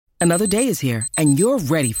Another day is here, and you're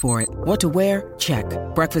ready for it. What to wear? Check.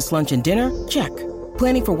 Breakfast, lunch, and dinner? Check.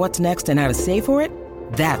 Planning for what's next and how to save for it?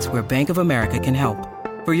 That's where Bank of America can help.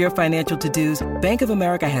 For your financial to-dos, Bank of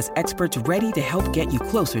America has experts ready to help get you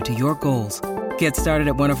closer to your goals. Get started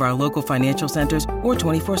at one of our local financial centers or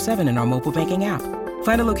 24/7 in our mobile banking app.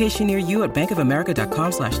 Find a location near you at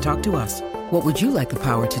bankofamerica.com/talktous. What would you like the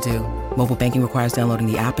power to do? Mobile banking requires downloading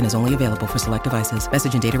the app and is only available for select devices.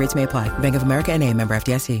 Message and data rates may apply. Bank of America N.A., member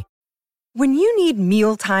FDIC. When you need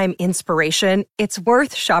mealtime inspiration, it's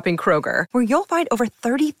worth shopping Kroger, where you'll find over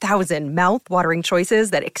 30,000 mouth-watering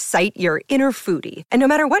choices that excite your inner foodie. And no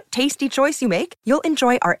matter what tasty choice you make, you'll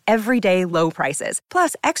enjoy our everyday low prices,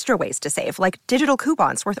 plus extra ways to save, like digital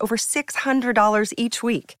coupons worth over $600 each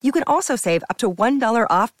week. You can also save up to $1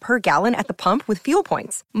 off per gallon at the pump with fuel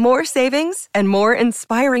points. More savings and more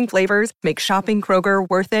inspiring flavors make shopping Kroger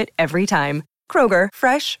worth it every time. Kroger,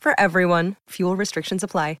 fresh for everyone. Fuel restrictions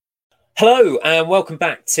apply. Hello and welcome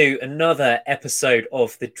back to another episode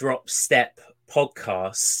of the Drop Step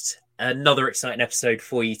podcast. Another exciting episode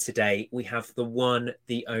for you today. We have the one,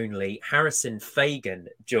 the only Harrison Faigen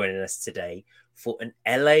joining us today for an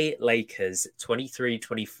LA Lakers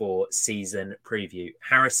 23-24 season preview.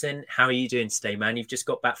 Harrison, how are you doing today, man? You've just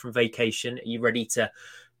got back from vacation. Are you ready to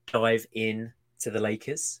dive in to the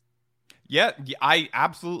Lakers? Yeah, I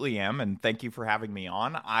absolutely am, and thank you for having me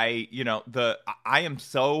on. I am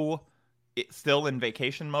so still in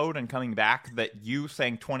vacation mode and coming back that you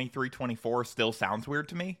saying 23-24 still sounds weird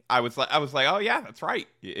to me. I was like, oh yeah, that's right.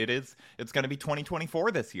 It's going to be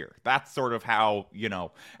 2024 this year. That's sort of how,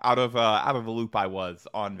 out of the loop I was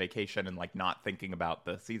on vacation and like not thinking about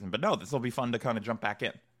the season. But no, this will be fun to kind of jump back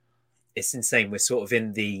in. It's insane. We're sort of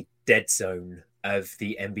in the dead zone of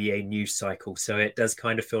the NBA news cycle. So it does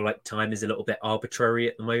kind of feel like time is a little bit arbitrary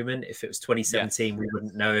at the moment. If it was 2017, we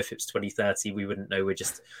wouldn't know. If it was 2030, we wouldn't know. We're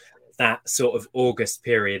just, that sort of August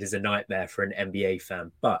period is a nightmare for an NBA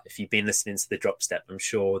fan. But if you've been listening to the Drop Step, I'm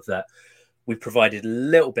sure that we provided a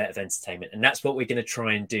little bit of entertainment, and that's what we're going to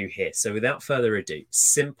try and do here. So without further ado,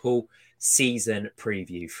 simple season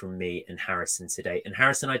preview from me and Harrison today. And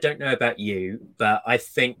Harrison, I don't know about you, but I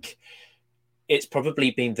think it's probably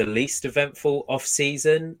been the least eventful off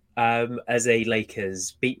season as a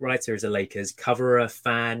Lakers beat writer, as a Lakers coverer,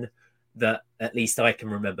 fan, that at least I can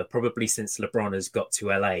remember, probably since LeBron has got to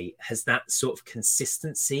LA. Has that sort of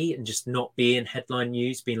consistency and just not being headline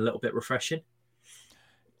news been a little bit refreshing?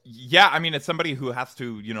 Yeah, I mean, as somebody who has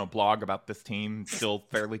to, blog about this team still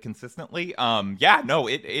fairly consistently,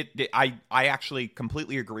 I actually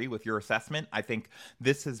completely agree with your assessment. I think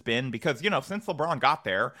this has been because, since LeBron got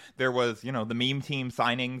there was, the meme team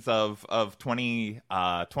signings of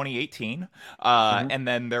 2018. And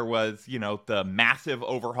then there was, the massive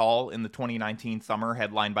overhaul in the 2019 summer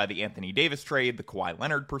headlined by the Anthony Davis trade, the Kawhi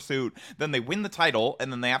Leonard pursuit. Then they win the title,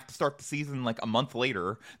 and then they have to start the season like a month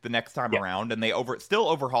later the next time around, and they still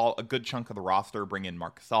overhaul a good chunk of the roster, bring in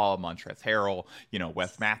Marc Gasol, Montrezl Harrell,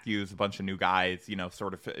 Wes Matthews, a bunch of new guys,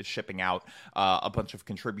 sort of shipping out a bunch of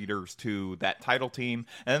contributors to that title team.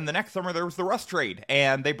 And then the next summer there was the Russ trade,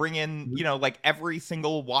 and they bring in, like every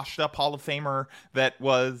single washed up Hall of Famer that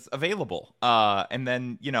was available. And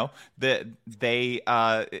then, then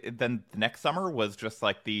the next summer was just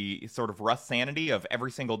like the sort of Russ sanity of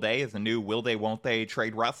every single day is a new will they, won't they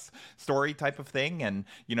trade Russ story type of thing. And,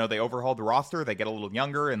 they overhauled the roster, they get a little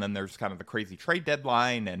younger, and then there's kind of the crazy trade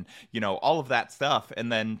deadline and, all of that stuff.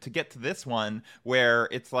 And then to get to this one where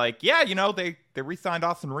it's like, they re-signed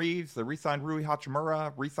Austin Reeves, they re-signed Rui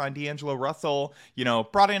Hachimura, re-signed D'Angelo Russell,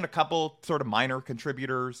 brought in a couple sort of minor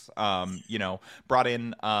contributors, brought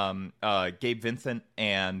in Gabe Vincent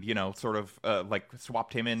and, sort of like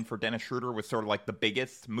swapped him in for Dennis Schroeder was sort of like the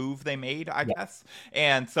biggest move they made, I guess.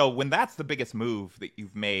 And so when that's the biggest move that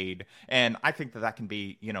you've made, and I think that can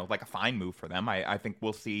be, like a fine move for them. I think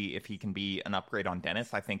we'll see if he can be an upgrade on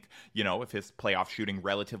Dennis. I think, if his playoff shooting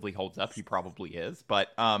relatively holds up, he probably is. But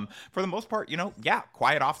for the most part,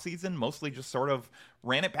 quiet offseason, mostly just sort of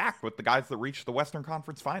ran it back with the guys that reached the Western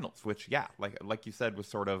Conference Finals, which, like you said, was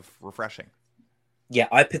sort of refreshing. Yeah,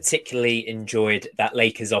 I particularly enjoyed that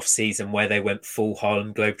Lakers offseason where they went full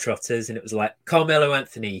Harlem Globetrotters, and it was like, Carmelo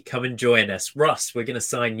Anthony, come and join us. Russ, we're going to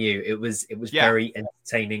sign you. It was very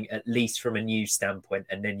entertaining, at least from a news standpoint.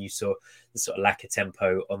 And then you saw the sort of lack of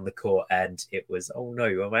tempo on the court, and it was, oh no,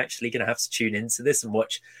 I'm actually going to have to tune into this and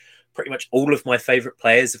watch pretty much all of my favorite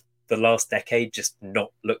players of the last decade just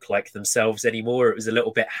not look like themselves anymore. It was a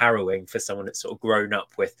little bit harrowing for someone that's sort of grown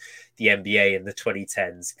up with the NBA in the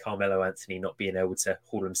 2010s. Carmelo Anthony not being able to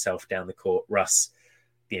haul himself down the court. Russ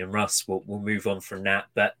being Russ, we'll move on from that.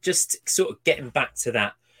 But just sort of getting back to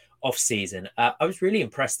that off-season. I was really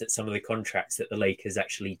impressed at some of the contracts that the Lakers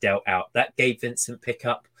actually dealt out. That Gabe Vincent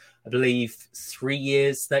pickup, I believe 3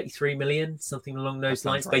 years, 33 million, something along those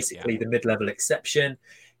lines. Right, basically the mid-level exception.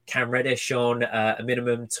 Cam Reddish on a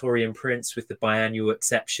minimum, Taurean Prince with the biannual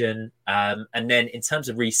exception. And then in terms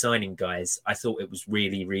of re-signing guys, I thought it was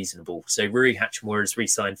really reasonable. So Rui Hachimura is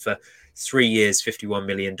re-signed for 3 years, $51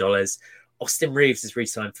 million. Austin Reeves is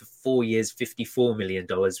re-signed for 4 years, $54 million,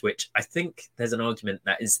 which I think there's an argument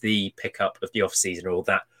that is the pickup of the offseason, or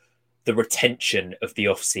that the retention of the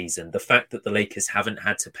offseason. The fact that the Lakers haven't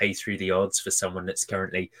had to pay through the odds for someone that's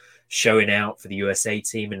currently showing out for the USA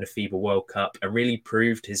team in the FIBA World Cup and really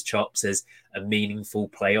proved his chops as a meaningful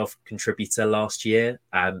playoff contributor last year.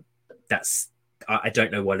 I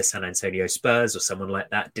don't know why the San Antonio Spurs or someone like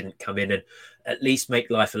that didn't come in and at least make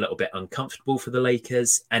life a little bit uncomfortable for the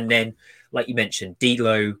Lakers. And then, like you mentioned,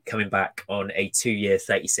 D'Lo coming back on a 2-year,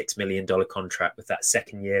 $36 million contract, with that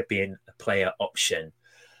second year being a player option.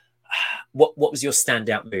 What was your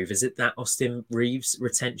standout move? Is it that Austin Reeves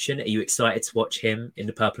retention? Are you excited to watch him in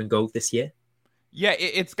the purple and gold this year? Yeah,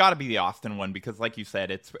 it's got to be the Austin one because, like you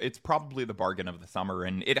said, it's probably the bargain of the summer,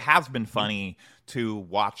 and it has been funny to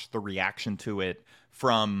watch the reaction to it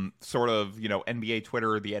from sort of, NBA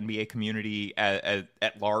Twitter, the NBA community at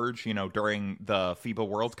large, during the FIBA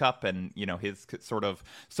World Cup. And, his sort of,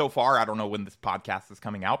 so far, I don't know when this podcast is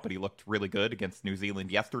coming out, but he looked really good against New Zealand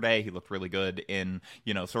yesterday. He looked really good in,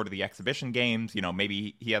 sort of the exhibition games.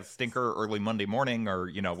 Maybe he has a stinker early Monday morning or,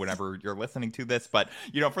 whenever you're listening to this. But,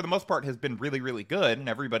 for the most part, has been really, really good. And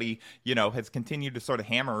everybody, has continued to sort of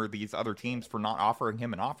hammer these other teams for not offering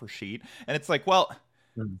him an offer sheet. And it's like, well,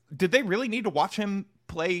 did they really need to watch him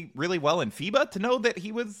play really well in FIBA to know that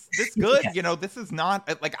he was this good? Yeah. This is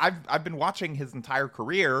not like I've been watching his entire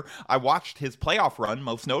career. I watched his playoff run,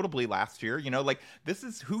 most notably last year. This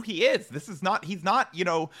is who he is. He's not,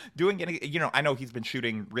 doing any, I know he's been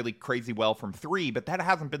shooting really crazy well from three, but that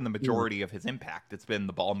hasn't been the majority of his impact. It's been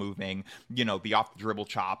the ball moving, the off the dribble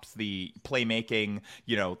chops, the playmaking,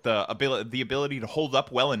 the ability to hold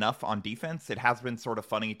up well enough on defense. It has been sort of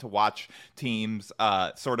funny to watch teams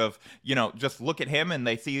just look at him and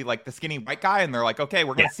they see like the skinny white guy and they're like, okay,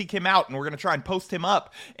 we're going to seek him out and we're going to try and post him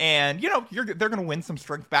up. And, they're going to win some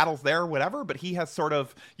strength battles there or whatever, but he has sort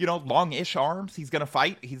of, long-ish arms. He's going to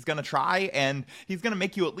fight. He's going to try, and he's going to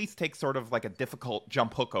make you at least take sort of like a difficult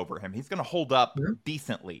jump hook over him. He's going to hold up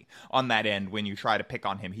decently on that end when you try to pick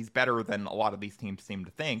on him. He's better than a lot of these teams seem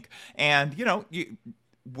to think. And,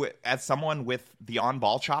 as someone with the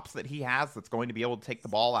on-ball chops that he has, that's going to be able to take the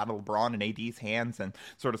ball out of LeBron and AD's hands and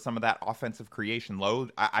sort of some of that offensive creation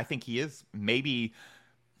load, I think he is maybe,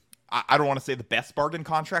 I don't want to say the best bargain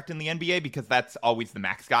contract in the NBA because that's always the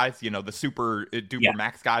max guys, the super duper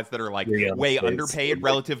max guys that are like way underpaid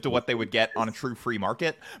relative to what they would get on a true free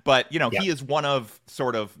market. But, he is one of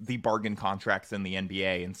sort of the bargain contracts in the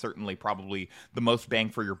NBA, and certainly probably the most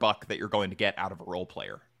bang for your buck that you're going to get out of a role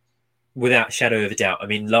player. Without a shadow of a doubt. I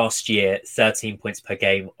mean, last year, 13 points per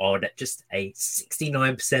game on just a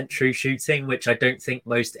 69% true shooting, which I don't think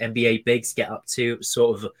most NBA bigs get up to,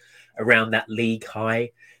 sort of around that league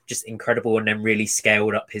high. Just incredible, and then really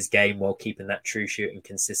scaled up his game while keeping that true shooting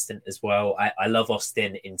consistent as well. I love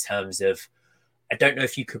Austin in terms of, I don't know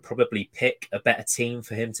if you could probably pick a better team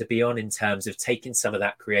for him to be on in terms of taking some of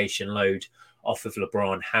that creation load off of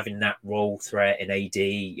LeBron, having that role threat in AD,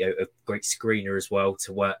 a great screener as well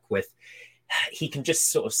to work with. He can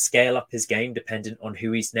just sort of scale up his game dependent on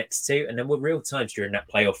who he's next to. And there were real times during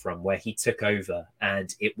that playoff run where he took over,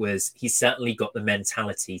 and he's certainly got the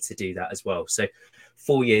mentality to do that as well. So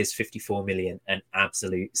 4 years, 54 million, an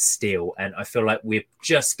absolute steal. And I feel like we're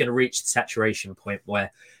just going to reach the saturation point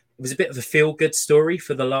where it was a bit of a feel-good story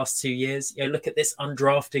for the last 2 years. Look at this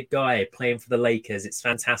undrafted guy playing for the Lakers. It's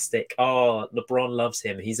fantastic. Oh, LeBron loves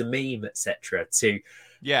him. He's a meme, etc.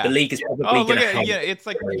 The league is probably going to have... it's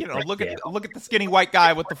like, look at the skinny white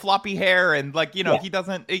guy with the floppy hair and like, he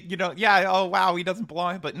doesn't, oh, wow, he doesn't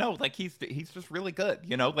belong. But no, like he's just really good,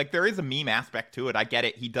 like there is a meme aspect to it. I get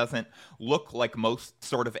it. He doesn't look like most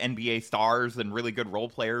sort of NBA stars and really good role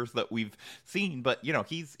players that we've seen, but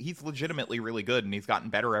he's legitimately really good, and he's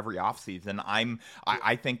gotten better every offseason.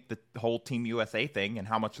 I think the whole Team USA thing and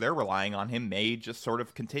how much they're relying on him may just sort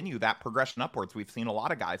of continue that progression upwards. We've seen a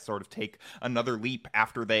lot of guys sort of take another leap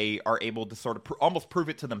after they are able to sort of almost prove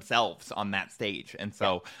it to themselves on that stage. And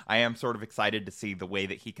so I am sort of excited to see the way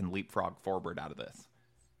that he can leapfrog forward out of this.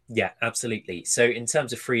 Yeah, absolutely. So in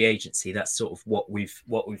terms of free agency, that's sort of what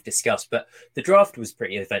we've discussed. But the draft was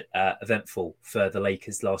pretty eventful for the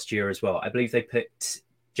Lakers last year as well. I believe they picked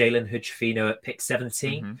Jalen Hood-Schifino at pick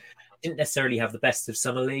 17. didn't necessarily have the best of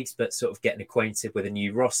summer leagues, but sort of getting acquainted with a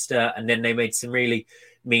new roster. And then they made some really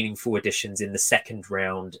meaningful additions in the second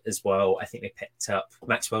round as well. I think they picked up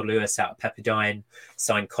Maxwell Lewis out of Pepperdine,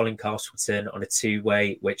 signed Colin Castleton on a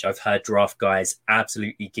two-way, which I've heard draft guys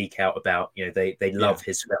absolutely geek out about. You know, they love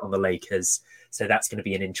his fit on the Lakers. So that's going to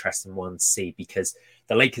be an interesting one to see, because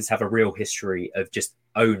the Lakers have a real history of just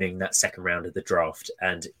owning that second round of the draft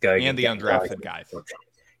and going and the undrafted guys.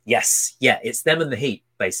 Yes, yeah, it's them and the Heat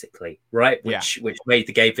basically, right? Which made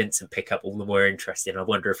the Gabe Vincent pickup all the more interesting. I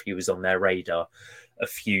wonder if he was on their radar a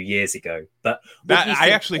few years ago. But I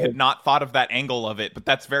actually had not thought of that angle of it, but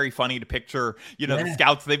that's very funny to picture. You know, the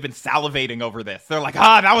scouts, they've been salivating over this. They're like,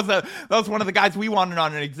 that was one of the guys we wanted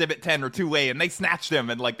on an Exhibit 10 or two-way, and they snatched him,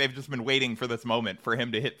 and like they've just been waiting for this moment for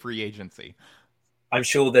him to hit free agency. I'm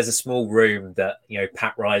sure there's a small room that, you know,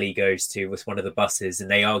 Pat Riley goes to with one of the buses, and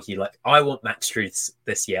they argue like, I want Max Strus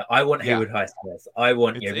this year. I want Haywood Highsmith. I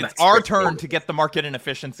want, it's our turn to get the market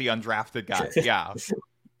inefficiency undrafted guys. Yeah.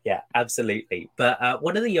 Yeah, absolutely. But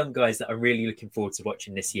one of the young guys that I'm really looking forward to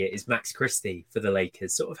watching this year is Max Christie for the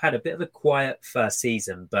Lakers. Sort of had a bit of a quiet first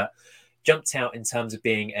season, but jumped out in terms of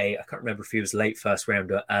being I can't remember if he was late first round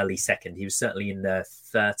or early second. He was certainly in the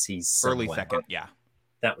 30s somewhere. Early second, yeah.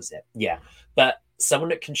 That was it, yeah. But someone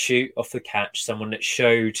that can shoot off the catch, someone that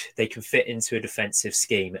showed they can fit into a defensive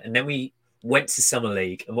scheme. And then we went to Summer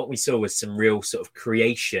League, and what we saw was some real sort of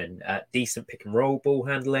creation, decent pick and roll ball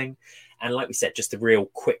handling, and like we said, just a real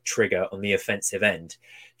quick trigger on the offensive end.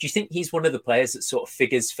 Do you think he's one of the players that sort of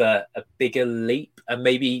figures for a bigger leap, and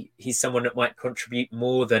maybe he's someone that might contribute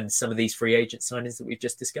more than some of these free agent signings that we've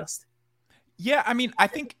just discussed? Yeah, I mean, I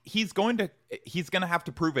think he's going to have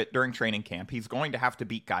to prove it during training camp. He's going to have to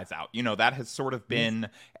beat guys out. You know, that has sort of been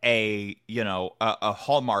a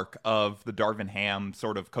hallmark of the Darvin Ham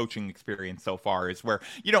sort of coaching experience so far, is where,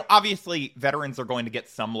 you know, obviously veterans are going to get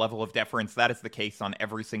some level of deference. That is the case on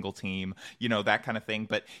every single team, you know, that kind of thing.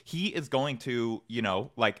 But he is going to, you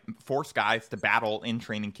know, like force guys to battle in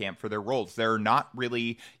training camp for their roles. They're not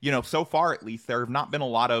really, you know, so far at least, there have not been a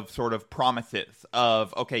lot of sort of promises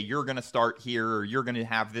of, okay, you're going to start here, or you're going to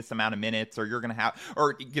have this amount of minutes, or you're going to have,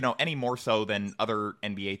 or, you know, any more so than other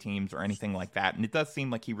NBA teams or anything like that. And it does seem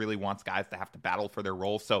like he really wants guys to have to battle for their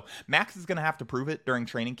roles. So Max is going to have to prove it during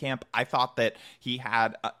training camp. I thought that he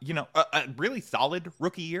had, a really solid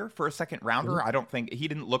rookie year for a second rounder. I don't think he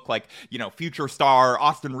didn't look like, you know, future star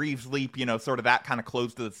Austin Reeves leap, you know, sort of that kind of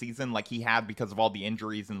close to the season like he had because of all the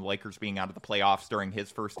injuries and the Lakers being out of the playoffs during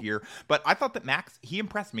his first year. But I thought that Max, he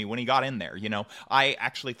impressed me when he got in there. You know, I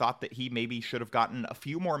actually thought that he maybe should have gotten a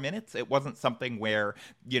few more minutes. It wasn't something where,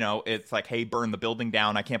 you know, it's like, hey, burn the building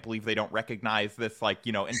down. I can't believe they don't recognize this, like,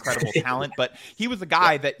 you know, incredible talent. But he was a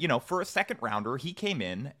guy that, you know, for a second rounder, he came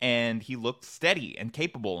in and he looked steady and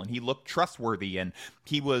capable and he looked trustworthy, and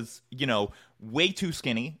he was, you know, way too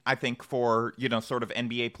skinny, I think, for, you know, sort of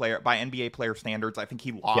NBA player standards. I think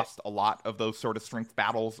he lost a lot of those sort of strength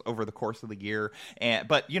battles over the course of the year.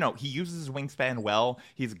 But, you know, he uses his wingspan well.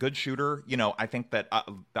 He's a good shooter. You know, I think that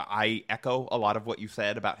I echo a lot of what you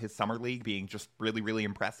said about his summer league being just really, really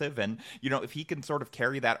impressive. And, you know, if he can sort of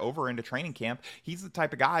carry that over into training camp, he's the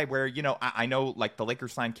type of guy where, you know, I know like the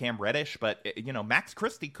Lakers signed Cam Reddish, but, you know, Max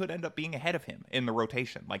Christie could end up being ahead of him in the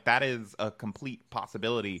rotation. Like, that is a complete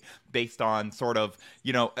possibility based on sort of,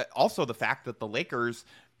 you know, also the fact that the Lakers,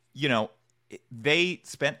 you know, they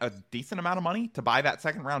spent a decent amount of money to buy that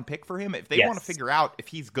second round pick for him. If they want to figure out if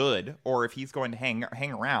he's good or if he's going to hang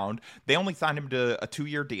around, they only signed him to a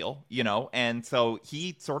 2-year deal, you know, and so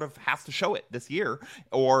he sort of has to show it this year,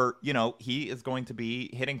 or, you know, he is going to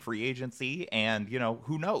be hitting free agency, and, you know,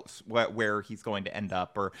 who knows where he's going to end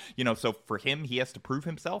up, or, you know, so for him, he has to prove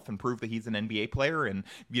himself and prove that he's an NBA player, and,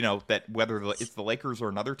 you know, that whether it's the Lakers or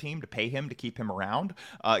another team to pay him to keep him around,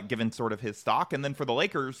 given sort of his stock, and then for the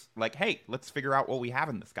Lakers, like, hey, let's figure out what we have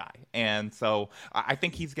in this guy. And so I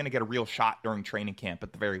think he's going to get a real shot during training camp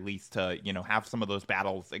at the very least to, you know, have some of those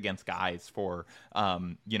battles against guys for,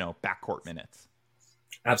 you know, backcourt minutes.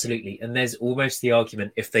 Absolutely. And there's almost the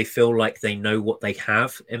argument, if they feel like they know what they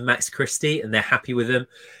have in Max Christie and they're happy with him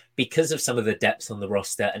because of some of the depth on the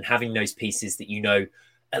roster and having those pieces that, you know,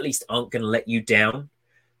 at least aren't going to let you down,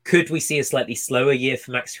 could we see a slightly slower year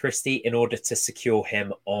for Max Christie in order to secure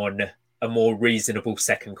him on a more reasonable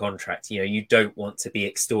second contract? You know, you don't want to be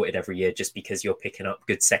extorted every year just because you're picking up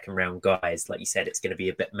good second round guys. Like you said, it's going to be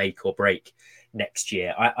a bit make or break next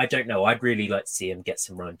year. I don't know. I'd really like to see him get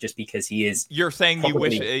some run just because he is. You're saying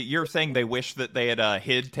you're saying they wish that they had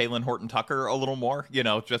hid Talen Horton-Tucker a little more, you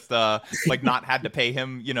know, just like not had to pay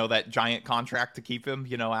him, you know, that giant contract to keep him,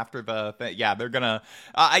 you know, after they're gonna,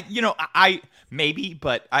 maybe,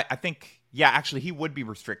 but I think, Yeah, actually, he would be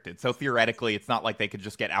restricted. So theoretically, it's not like they could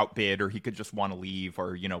just get outbid or he could just want to leave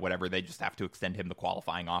or, whatever. They just have to extend him the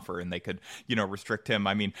qualifying offer and they could, restrict him.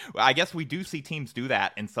 I mean, I guess we do see teams do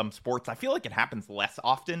that in some sports. I feel like it happens less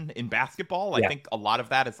often in basketball. I think a lot of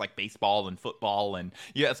that is like baseball and football and,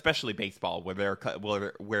 especially baseball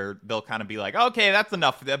where they'll kind of be like, okay, that's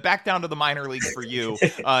enough. Back down to the minor leagues for you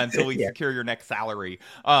until we secure your next salary.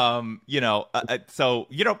 So,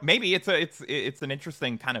 maybe it's an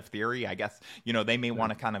interesting kind of theory, I guess, they may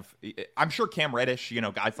want to kind of, I'm sure Cam Reddish,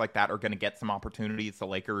 guys like that are going to get some opportunities. The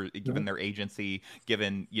Lakers, given their agency,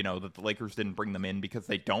 given, that the Lakers didn't bring them in because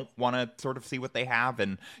they don't want to sort of see what they have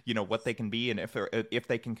and, what they can be and if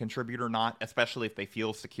they can contribute or not, especially if they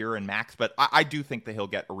feel secure in max. But I do think that he'll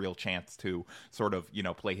get a real chance to sort of,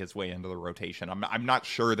 play his way into the rotation. I'm not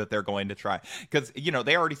sure that they're going to try because,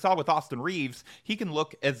 they already saw with Austin Reeves, he can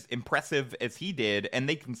look as impressive as he did and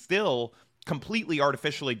they can still completely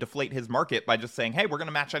artificially deflate his market by just saying, hey, we're going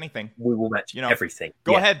to match anything. We will match everything.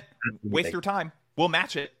 Go ahead. Waste your time. We'll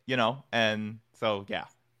match it, and so, yeah.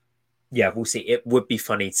 Yeah, we'll see. It would be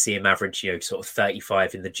funny to see him average, sort of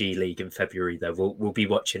 35 in the G League in February, though. We'll be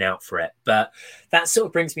watching out for it. But that sort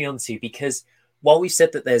of brings me on to, because while we've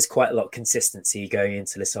said that there's quite a lot of consistency going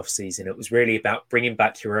into this offseason, it was really about bringing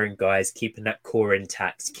back your own guys, keeping that core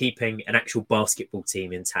intact, keeping an actual basketball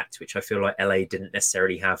team intact, which I feel like LA didn't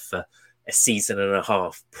necessarily have for a season and a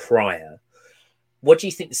half prior. What do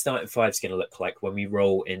you think the starting five is going to look like when we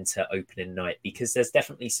roll into opening night? Because there's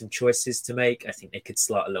definitely some choices to make. I think they could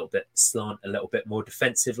slant a little bit more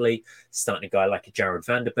defensively, starting a guy like a Jared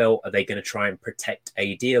Vanderbilt. Are they going to try and protect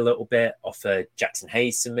AD a little bit, offer Jackson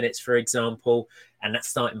Hayes some minutes, for example? And that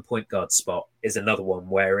starting point guard spot is another one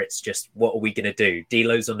where it's just, what are we going to do?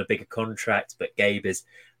 D'Lo's on a bigger contract, but Gabe is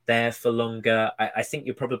there for longer. I think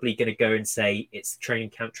you're probably going to go and say it's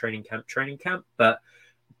training camp. But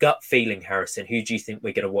gut feeling, Harrison, who do you think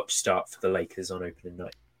we're going to watch start for the Lakers on opening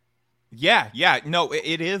night? Yeah. No,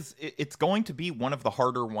 it is. It's going to be one of the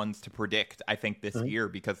harder ones to predict, I think, this year,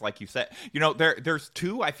 because like you said, there's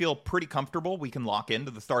two I feel pretty comfortable we can lock into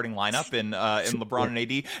the starting lineup in LeBron and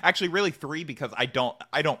AD. Actually, really three, because I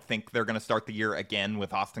don't think they're going to start the year again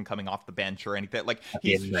with Austin coming off the bench or anything. Like,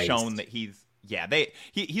 he's shown that he's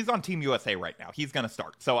on Team USA right now. He's going to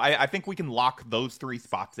start. So I think we can lock those three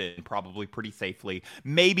spots in probably pretty safely.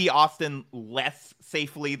 Maybe Austin less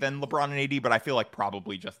safely than LeBron and AD, but I feel like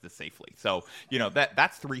probably just as safely. So,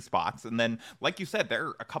 that's three spots. And then, like you said, there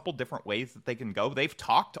are a couple different ways that they can go. They've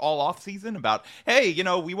talked all off season about, hey,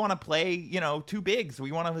 we want to play, two bigs.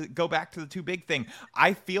 We want to go back to the two big thing.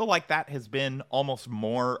 I feel like that has been almost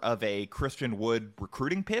more of a Christian Wood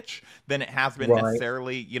recruiting pitch than it has been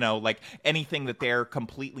necessarily, like anything that they're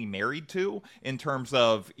completely married to in terms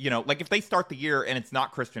of, like if they start the year and it's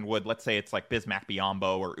not Christian Wood, let's say it's like Bismack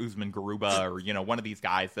Biyombo or Usman Garuba or, one of these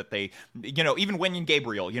guys that they, even Wenyen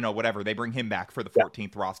Gabriel, whatever, they bring him back for the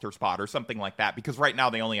 14th roster spot or something like that, because right now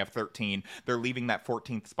they only have 13. They're leaving that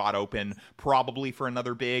 14th spot open probably for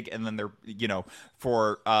another big. And then they're,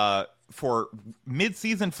 for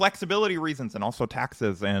mid-season flexibility reasons and also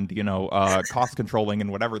taxes and, cost controlling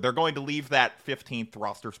and whatever, they're going to leave that 15th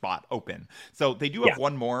roster spot open. So they do have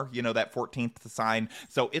one more, that 14th to sign.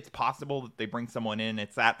 So it's possible that they bring someone in.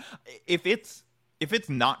 It's that if it's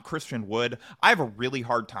not Christian Wood, I have a really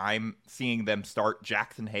hard time seeing them start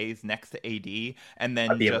Jackson Hayes next to AD and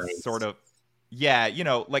then just amazed. Sort of, yeah,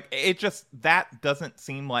 like it just, that doesn't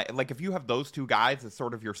seem like if you have those two guys as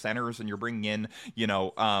sort of your centers and you're bringing in,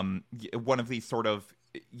 one of these sort of,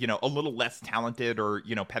 a little less talented or,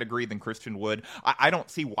 pedigree than Christian Wood, I don't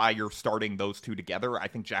see why you're starting those two together. I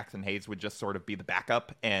think Jackson Hayes would just sort of be the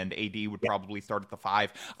backup and AD would probably start at the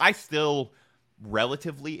 5. I still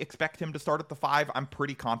relatively expect him to start at the 5. I'm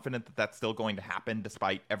pretty confident that that's still going to happen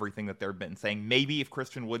despite everything that they've been saying. Maybe if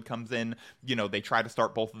Christian Wood comes in, they try to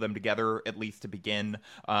start both of them together at least to begin,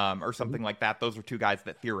 or something like that. Those are two guys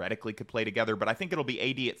that theoretically could play together, but I think it'll be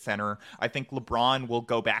AD at center. I think LeBron will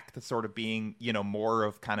go back to sort of being, more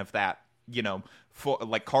of kind of that, for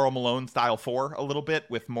like Karl Malone style 4 a little bit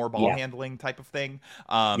with more ball handling type of thing.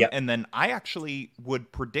 And then I actually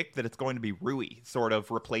would predict that it's going to be Rui sort of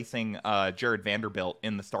replacing Jared Vanderbilt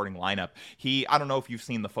in the starting lineup. I don't know if you've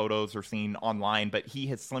seen the photos or seen online, but he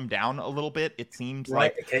has slimmed down a little bit. It seems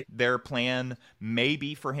their plan may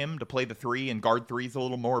be for him to play the 3 and guard threes a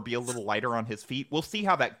little more, be a little lighter on his feet. We'll see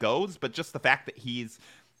how that goes, but just the fact that he's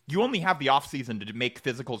you only have the offseason to make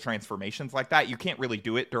physical transformations like that. You can't really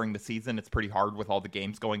do it during the season. It's pretty hard with all the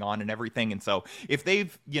games going on and everything. And so if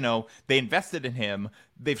they've, they invested in him,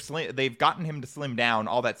 they've gotten him to slim down,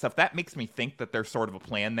 all that stuff, that makes me think that there's sort of a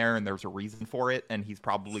plan there and there's a reason for it. And he's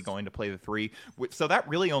probably going to play the 3. So that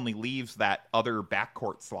really only leaves that other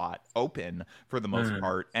backcourt slot open for the most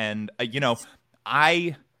part. And,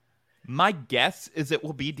 my guess is it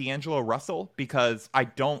will be D'Angelo Russell, because I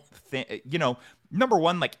don't think, number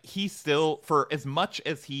one, like, he still, for as much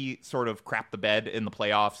as he sort of crapped the bed in the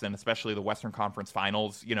playoffs and especially the Western Conference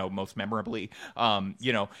Finals, most memorably,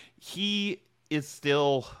 he is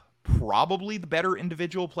still probably the better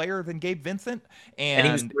individual player than Gabe Vincent. And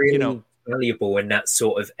he was really valuable in that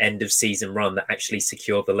sort of end of season run that actually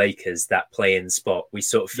secured the Lakers that play-in spot. We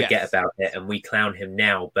sort of forget about it and we clown him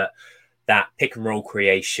now, but that pick and roll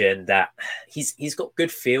creation, that he's got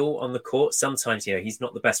good feel on the court. Sometimes, he's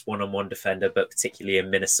not the best one-on-one defender, but particularly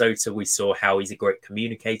in Minnesota, we saw how he's a great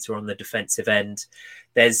communicator on the defensive end.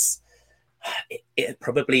 It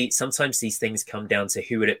probably, sometimes these things come down to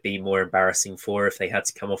who would it be more embarrassing for if they had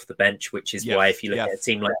to come off the bench, which is why if you look at a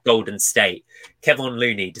team like Golden State, Kevon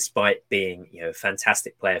Looney, despite being a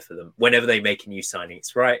fantastic player for them, whenever they make a new signing,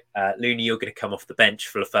 it's right, Looney, you're going to come off the bench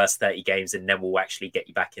for the first 30 games and then we'll actually get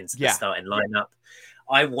you back into the starting lineup.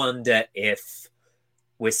 I wonder if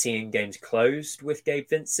we're seeing games closed with Gabe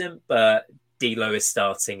Vincent, but D'Lo is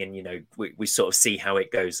starting, and we sort of see how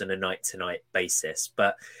it goes on a night-to-night basis.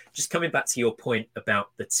 But just coming back to your point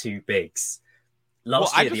about the 2 bigs,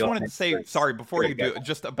 I just wanted to say, sorry, before you do,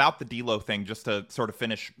 just about the D'Lo thing, just to sort of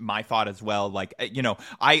finish my thought as well. Like,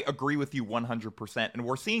 I agree with you 100%. And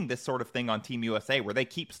we're seeing this sort of thing on Team USA where they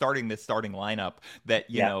keep starting this starting lineup that,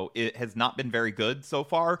 it has not been very good so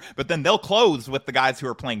far, but then they'll close with the guys who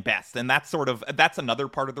are playing best. And that's another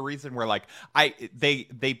part of the reason where, like,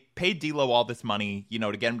 they paid D'Lo all this money,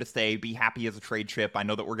 to get him to stay, be happy as a trade chip. I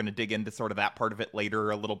know that we're going to dig into sort of that part of it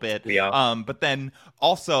later a little bit. But then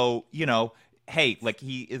also, hey, like,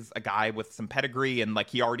 he is a guy with some pedigree and, like,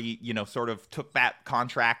 he already, sort of took that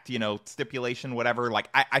contract, stipulation, whatever. Like,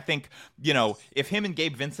 I think, if him and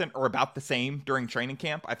Gabe Vincent are about the same during training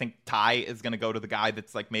camp, I think Ty is going to go to the guy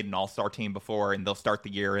that's, like, made an all-star team before, and they'll start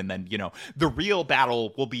the year. And then, the real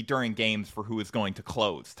battle will be during games for who is going to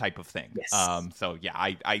close type of thing. Yes. So, yeah,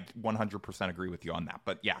 I 100% agree with you on that.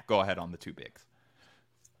 But, yeah, go ahead on the 2 bigs.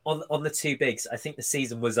 On the 2 bigs, I think the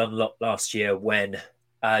season was unlocked last year when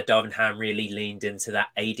Darvin Ham really leaned into that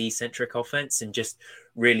AD-centric offense and just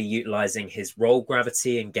really utilizing his roll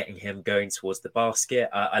gravity and getting him going towards the basket.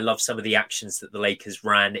 I love some of the actions that the Lakers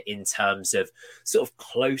ran in terms of sort of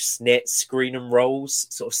close-knit screen and rolls,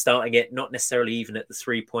 sort of starting it, not necessarily even at the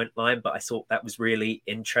 3-point line, but I thought that was really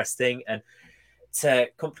interesting. And to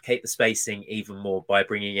complicate the spacing even more by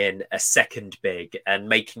bringing in a second big and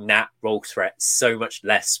making that roll threat so much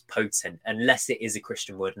less potent, unless it is a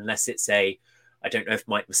Christian Wood, unless it's I don't know if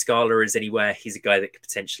Mike Muscala is anywhere. He's a guy that could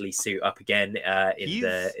potentially suit up again. He's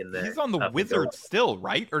on the Wizards still,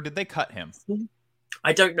 right? Or did they cut him?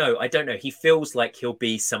 I don't know. He feels like he'll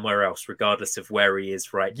be somewhere else, regardless of where he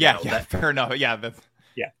is right now. Yeah, fair enough. Yeah,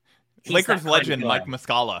 Lakers legend Mike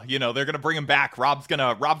Muscala. They're gonna bring him back. Rob's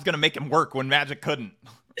gonna make him work when Magic couldn't.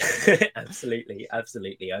 Absolutely.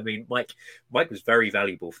 I mean, Mike was very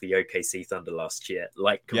valuable for the OKC Thunder last year,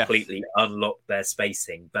 like completely unlocked their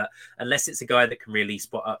spacing. But unless it's a guy that can really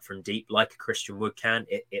spot up from deep, like a Christian Wood can,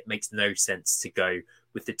 it makes no sense to go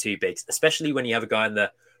with the 2 bigs, especially when you have a guy in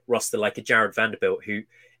the roster like a Jared Vanderbilt, who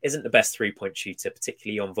isn't the best 3-point shooter,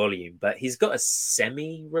 particularly on volume, but he's got a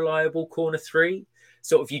semi-reliable corner 3.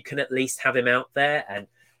 Sort of, you can at least have him out there. And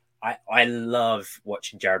I love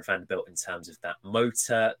watching Jared Vanderbilt in terms of that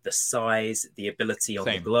motor, the size, the ability on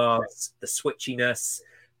the glass, the switchiness.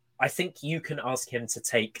 I think you can ask him to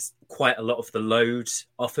take quite a lot of the load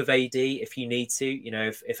off of AD if you need to.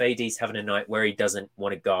 If AD's having a night where he doesn't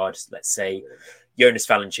want to guard, let's say, Jonas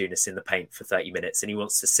Valanciunas in the paint for 30 minutes and he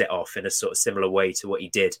wants to sit off in a sort of similar way to what he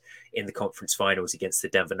did in the conference finals against the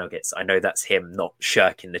Denver Nuggets. I know that's him not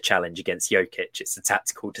shirking the challenge against Jokic. It's a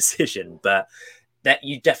tactical decision, but that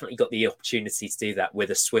you definitely got the opportunity to do that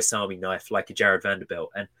with a Swiss Army knife like a Jared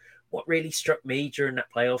Vanderbilt. And what really struck me during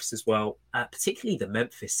that playoffs as well, particularly the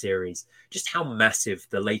Memphis series, just how massive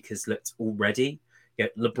the Lakers looked already.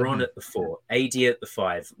 LeBron at the 4, AD at the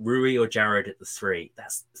 5, Rui or Jared at the 3.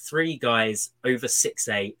 That's 3 guys over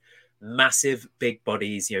 6'8", massive big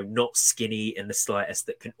bodies, not skinny in the slightest,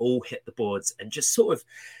 that can all hit the boards and just sort of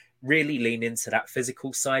really lean into that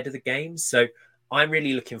physical side of the game. So I'm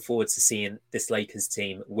really looking forward to seeing this Lakers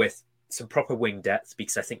team with some proper wing depth,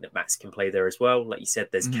 because I think that Max can play there as well. Like you said,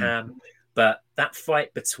 there's Cam. But that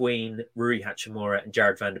fight between Rui Hachimura and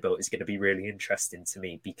Jared Vanderbilt is going to be really interesting to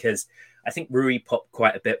me, because I think Rui popped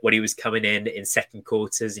quite a bit when he was coming in second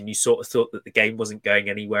quarters, and you sort of thought that the game wasn't going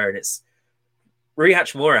anywhere. And it's Rui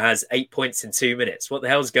Hachimura has 8 points in 2 minutes. What the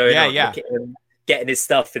hell's going on? Yeah. Look at him getting his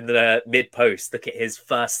stuff in the mid post. Look at his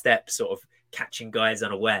first step, sort of catching guys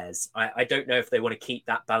unawares. I don't know if they want to keep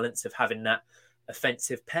that balance of having that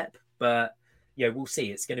offensive pep, but yeah, we'll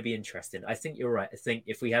see. It's going to be interesting. I think you're right. I think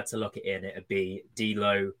if we had to lock it in, it'd be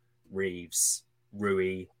D'Lo, Reeves,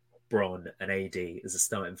 Rui, Bron, and AD as a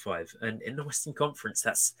starting five. And in the Western Conference,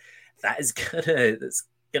 that's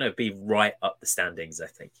gonna be right up the standings, I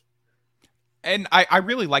think. And I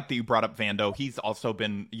really like that you brought up Vando. He's also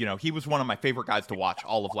been, he was one of my favorite guys to watch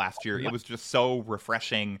all of last year. It was just so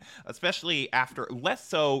refreshing, especially after, less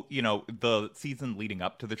so, the season leading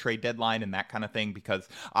up to the trade deadline and that kind of thing, because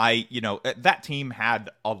that team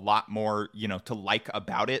had a lot more, to like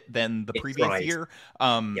about it than the previous year.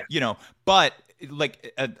 But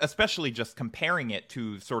like, especially just comparing it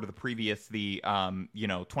to sort of the previous,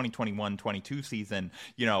 2021-22 season,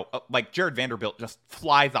 like Jared Vanderbilt just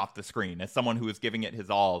flies off the screen as someone who is giving it his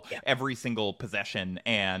all every single possession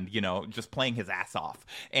and, just playing his ass off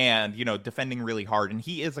and, defending really hard. And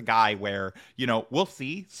he is a guy where, we'll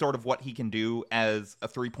see sort of what he can do as a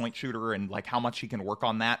 3-point shooter and like how much he can work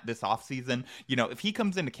on that this offseason. If he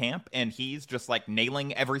comes into camp and he's just like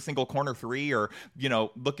nailing every single corner three or,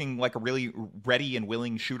 looking like a really ready and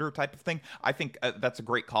willing shooter type of thing, I think that's a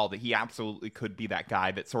great call, that he absolutely could be that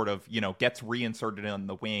guy that sort of, gets reinserted in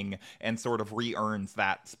the wing and sort of re-earns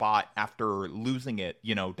that spot after losing it,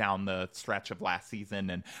 down the stretch of last season.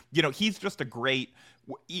 And, he's just a great,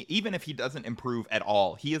 even if he doesn't improve at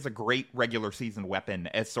all, he is a great regular season weapon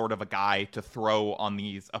as sort of a guy to throw on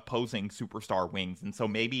these opposing superstar wings. And so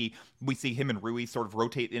maybe we see him and Rui sort of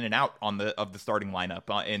rotate in and out of the starting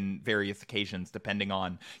lineup in various occasions, depending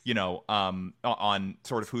on, on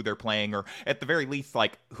sort of who they're playing, or at the very least,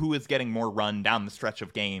 like who is getting more run down the stretch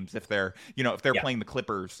of games. If they're, playing the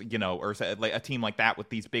Clippers, or like a team like that with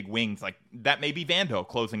these big wings, like that may be Vando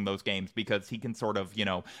closing those games because he can sort of,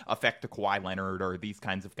 affect a Kawhi Leonard or these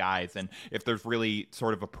kinds of guys. And if there's really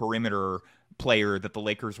sort of a perimeter player that the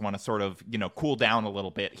Lakers want to sort of, cool down a little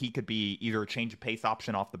bit, he could be either a change of pace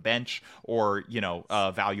option off the bench or,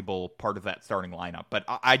 a valuable part of that starting lineup. But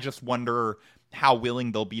I just wonder how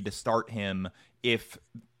willing they'll be to start him if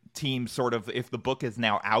teams sort of, if the book is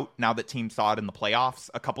now out, now that teams saw it in the playoffs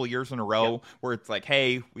a couple of years in a row, where it's like,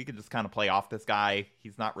 hey, we could just kind of play off this guy.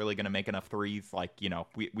 He's not really going to make enough threes. Like,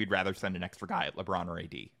 we'd rather send an extra guy at LeBron or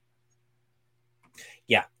AD.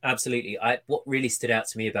 Yeah, absolutely. What really stood out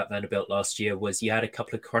to me about Vanderbilt last year was you had a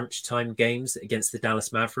couple of crunch time games against the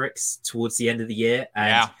Dallas Mavericks towards the end of the year,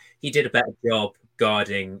 and he did a better job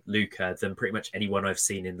guarding Luka than pretty much anyone I've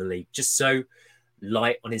seen in the league. Just so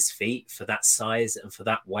light on his feet for that size and for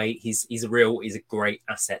that weight. He's a great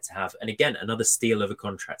asset to have. And again, another steal of a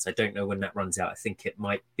contract. I don't know when that runs out. I think it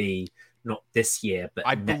might be not this year, but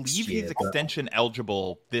I next believe year, he's extension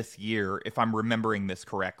eligible this year, if I'm remembering this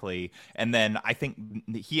correctly. And then I think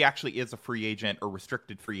he actually is a free agent or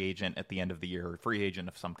restricted free agent at the end of the year, free agent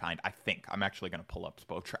of some kind. I think I'm actually going to pull up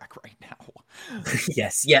Spotrac right now.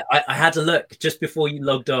 Yes. Yeah. I had a look just before you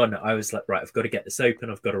logged on. I was like, right, I've got to get this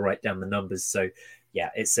open. I've got to write down the numbers. So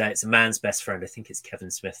yeah, it's a man's best friend. I think it's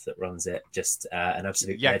Kevin Smith that runs it. Just an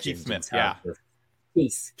absolute legend. Keith Smith.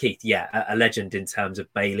 Keith, a legend in terms of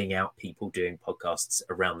bailing out people doing podcasts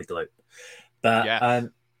around the globe. But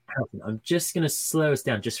I'm just going to slow us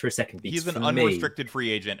down just for a second. He's an unrestricted free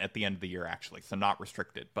agent at the end of the year, actually, so not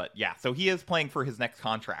restricted. But yeah, so he is playing for his next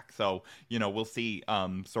contract. So, we'll see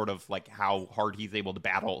sort of like how hard he's able to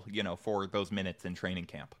battle, for those minutes in training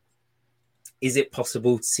camp. Is it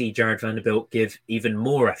possible to see Jared Vanderbilt give even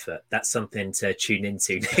more effort? That's something to tune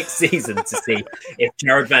into next season to see if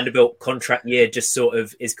Jared Vanderbilt contract year just sort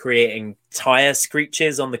of is creating tire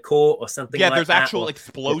screeches on the court or something like that. Yeah, there's actual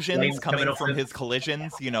explosions coming from his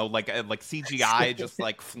collisions, like CGI, just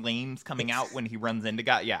like flames coming out when he runs into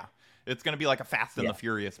guys. Yeah, it's going to be like a Fast and the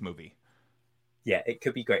Furious movie. Yeah, it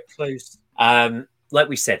could be great. Close. Like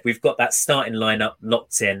we said, we've got that starting lineup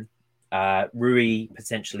locked in. Rui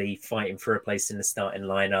potentially fighting for a place in the starting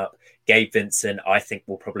lineup. Gabe Vincent, I think,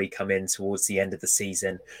 will probably come in towards the end of the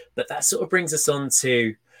season. But that sort of brings us on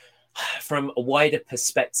to, from a wider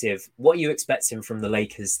perspective, what are you expecting from the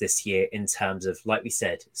Lakers this year in terms of, like we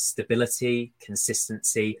said, stability,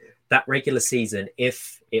 consistency, that regular season,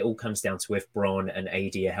 if it all comes down to if Bron and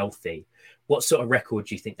AD are healthy? What sort of record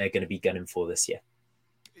do you think they're going to be gunning for this year?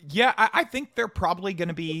 Yeah, I think they're probably going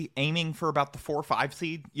to be aiming for about the 4 or 5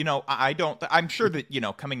 seed. I'm sure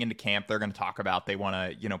that, coming into camp, they're going to talk about they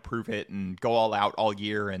want to, prove it and go all out all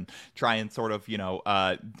year and try and sort of,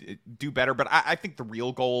 do better. But I think the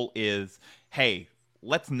real goal is, hey,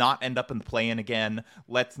 let's not end up in the play-in again.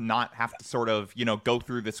 Let's not have to sort of, go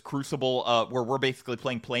through this crucible where we're basically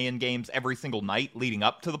playing play-in games every single night leading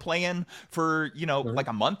up to the play-in for, like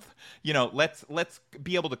a month. Let's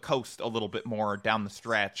be able to coast a little bit more down the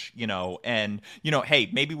stretch, and, hey,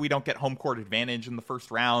 maybe we don't get home court advantage in the first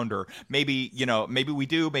round, or maybe we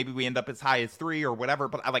do, maybe we end up as high as 3 or whatever.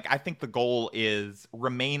 But I think the goal is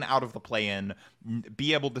remain out of the play-in,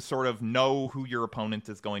 be able to sort of know who your opponent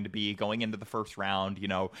is going to be going into the first round,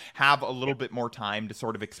 have a little bit more time to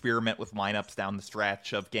sort of experiment with lineups down the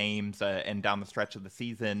stretch of games and down the stretch of the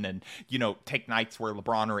season, and, take nights where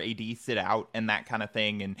LeBron or AD sit out and that kind of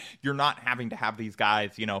thing. And you're not having to have these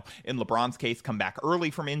guys, in LeBron's case, come back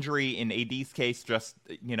early from injury. In AD's case, just,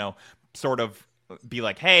 sort of be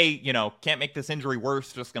like, hey, can't make this injury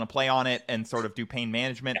worse, just going to play on it and sort of do pain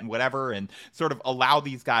management and whatever, and sort of allow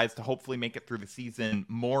these guys to hopefully make it through the season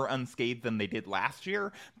more unscathed than they did last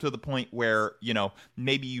year, to the point where,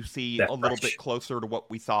 maybe you see a little bit closer to what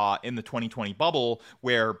we saw in the 2020 bubble,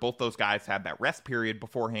 where both those guys had that rest period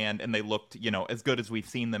beforehand and they looked, as good as we've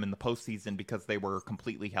seen them in the postseason because they were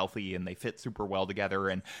completely healthy and they fit super well together.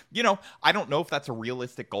 And, I don't know if that's a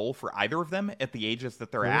realistic goal for either of them at the ages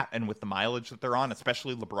that they're at and with the mileage that they're on,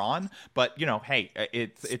 especially LeBron. But, hey,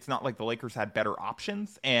 it's not like the Lakers had better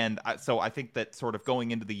options. And so I think that sort of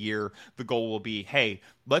going into the year, the goal will be, hey,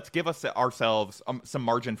 let's give ourselves some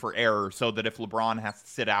margin for error, so that if LeBron has to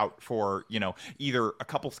sit out for, either a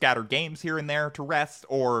couple scattered games here and there to rest,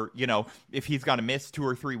 or, if he's going to miss 2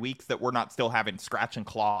 or 3 weeks, that we're not still having scratch and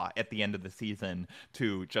claw at the end of the season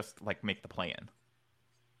to just like make the play-in.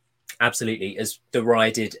 Absolutely. As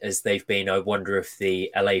derided as they've been, I wonder if the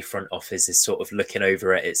LA front office is sort of looking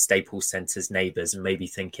over at its Staples Center's neighbors and maybe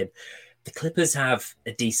thinking the Clippers have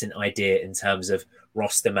a decent idea in terms of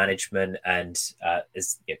roster management and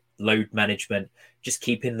load management. Just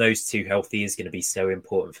keeping those two healthy is going to be so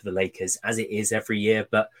important for the Lakers, as it is every year.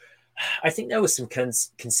 But I think there were some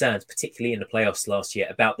concerns, particularly in the playoffs last year,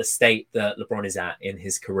 about the state that LeBron is at in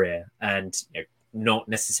his career, and not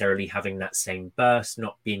necessarily having that same burst,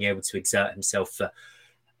 not being able to exert himself for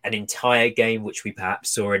an entire game, which we perhaps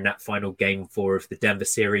saw in that final game 4 of the Denver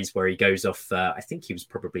series, where he goes off, I think he was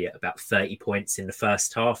probably at about 30 points in the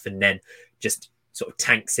first half, and then just sort of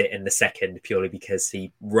tanks it in the second purely because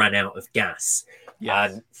he ran out of gas.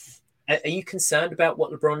 Yes. Are you concerned about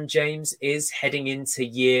what LeBron James is heading into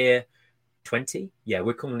year 20? Yeah,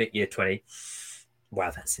 we're calling it year 20.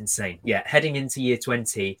 Wow, that's insane. Yeah, heading into year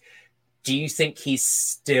 20, do you think he's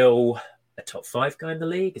still a top 5 guy in the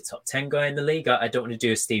league, a top 10 guy in the league? I don't want to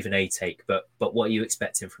do a Stephen A take, but what are you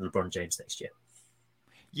expecting from LeBron James next year?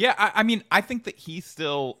 Yeah, I mean, I think that he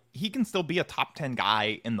can still be a top 10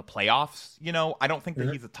 guy in the playoffs. I don't think that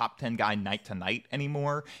he's a top 10 guy night to night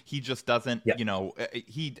anymore. He just doesn't,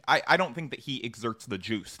 I don't think that he exerts the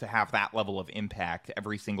juice to have that level of impact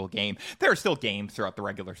every single game. There are still games throughout the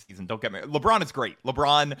regular season. Don't get me. LeBron is great.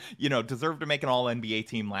 LeBron, deserved to make an all NBA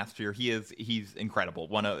team last year. He's incredible.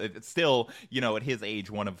 Still, at his age,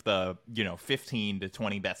 one of the, 15 to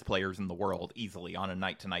 20 best players in the world easily on a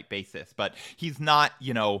night to night basis. But he's not,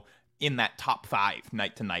 in that top 5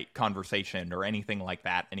 night to night conversation or anything like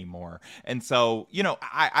that anymore. And so,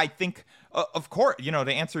 I think, of course, to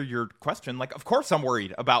answer your question, like, of course I'm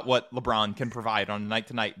worried about what LeBron can provide on a night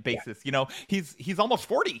to night basis. Yeah. He's almost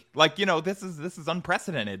 40. Like, this is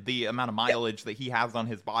unprecedented, the amount of mileage that he has on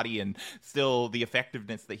his body, and still the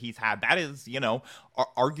effectiveness that he's had. That is,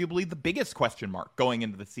 arguably the biggest question mark going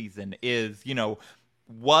into the season is,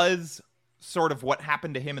 was sort of what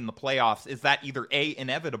happened to him in the playoffs, is that either A,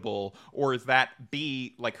 inevitable, or is that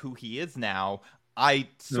B, like who he is now? I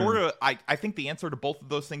think the answer to both of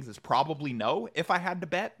those things is probably no, if I had to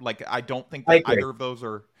bet. Like, I don't think that either of those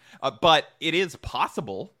are but it is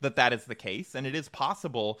possible that is the case, and it is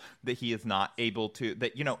possible that he is not able to,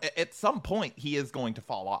 that, at some point he is going to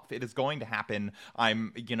fall off. It is going to happen.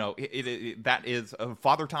 That is,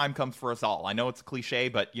 father time comes for us all. I know it's a cliche,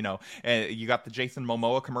 but, you got the Jason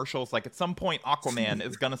Momoa commercials. Like, at some point, Aquaman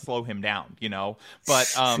is going to slow him down,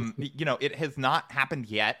 but, it has not happened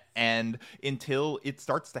yet. And until it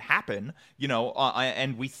starts to happen,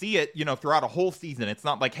 and we see it, throughout a whole season, it's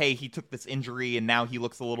not like, hey, he took this injury and now he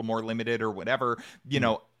looks a little more limited or whatever.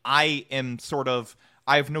 I am sort of,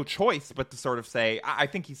 I have no choice but to sort of say, I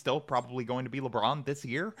think he's still probably going to be LeBron this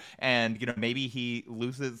year. And, maybe he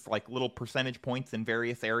loses like little percentage points in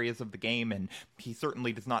various areas of the game. And he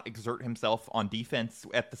certainly does not exert himself on defense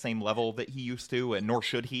at the same level that he used to, and nor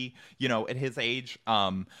should he, at his age.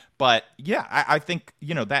 But yeah, I think,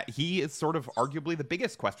 that he is sort of arguably the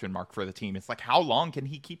biggest question mark for the team. It's like, how long can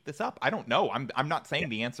he keep this up? I don't know. I'm not saying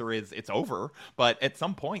the answer is it's over, but at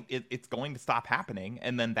some point it's going to stop happening.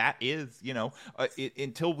 And then that is,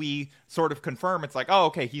 until we sort of confirm it's like, oh,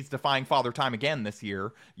 okay, he's defying father time again this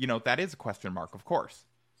year, that is a question mark, of course.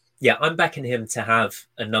 Yeah, I'm backing him to have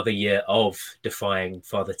another year of defying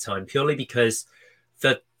father time, purely because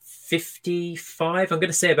for 55, I'm going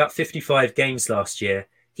to say about 55 games last year,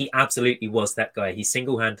 he absolutely was that guy. He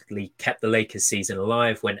single-handedly kept the Lakers season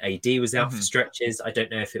alive when AD was out for stretches. I don't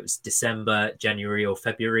know if it was December, January, or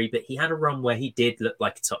February, but he had a run where he did look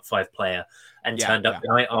like a top 5 player and turned up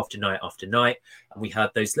night after night after night. And we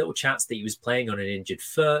heard those little chats that he was playing on an injured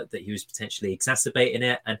foot, that he was potentially exacerbating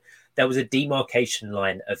it. And there was a demarcation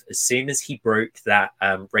line of as soon as he broke that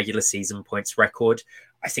regular season points record,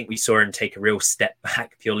 I think we saw him take a real step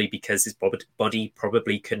back purely because his body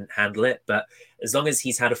probably couldn't handle it. But as long as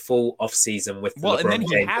he's had a full off season with LeBron and then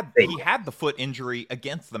James, he had the foot injury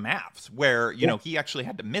against the Mavs where he actually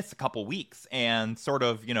had to miss a couple weeks, and sort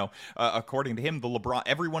of according to him,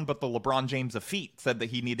 everyone but the LeBron James of feet said that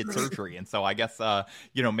he needed surgery. And so I guess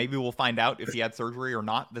maybe we'll find out if he had surgery or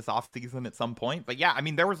not this off season at some point. But yeah, I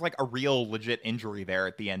mean, there was like a real legit injury there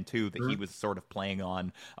at the end too that he was sort of playing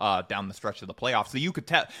on down the stretch of the playoffs. So you could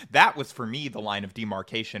tell that was for me the line of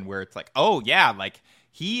demarcation where it's like, oh yeah, like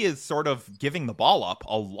he is sort of giving the ball up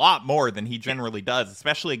a lot more than he generally does,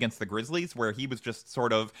 especially against the Grizzlies, where he was just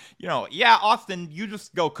sort of, yeah, Austin, you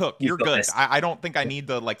just go cook. You're good. I don't think I need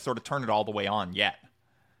to like sort of turn it all the way on yet.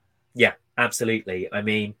 Yeah, absolutely. I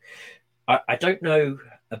mean, I don't know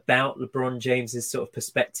about LeBron James's sort of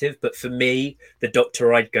perspective, but for me, the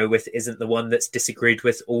doctor I'd go with isn't the one that's disagreed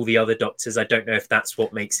with all the other doctors. I don't know if that's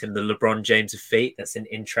what makes him the LeBron James of feet. That's an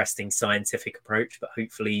interesting scientific approach, but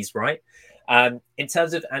hopefully he's right. In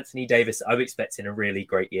terms of Anthony Davis, I'm expecting a really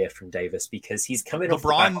great year from Davis because he's coming off the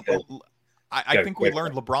back of... I think we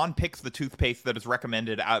learned LeBron picks the toothpaste that is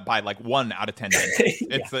recommended by like 1 out of 10 dentists.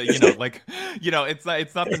 It's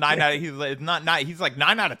it's not the 9 out of, he's not 9. He's like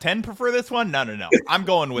 9 out of 10 prefer this one. No. I'm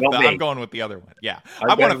going with the other one. Yeah.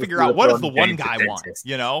 I want to figure out what does the one guy want,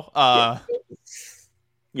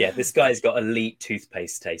 Yeah, this guy's got elite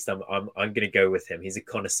toothpaste taste. I'm going to go with him. He's a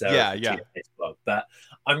connoisseur of toothpaste blog. But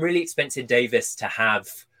I'm really expecting Davis to have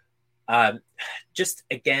just,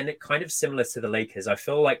 again, kind of similar to the Lakers. I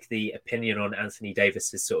feel like the opinion on Anthony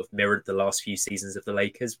Davis has sort of mirrored the last few seasons of the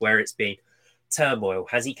Lakers, where it's been turmoil.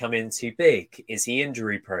 Has he come in too big? Is he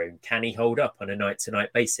injury prone? Can he hold up on a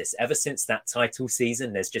night-to-night basis? Ever since that title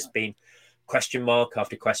season, there's just been question mark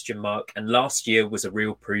after question mark. And last year was a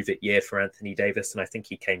real prove-it year for Anthony Davis, and I think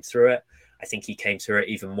he came through it. I think he came through it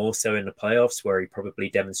even more so in the playoffs, where he probably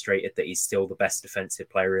demonstrated that he's still the best defensive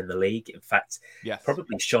player in the league. In fact,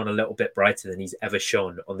 probably shone a little bit brighter than he's ever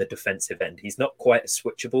shone on the defensive end. He's not quite as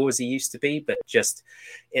switchable as he used to be, but just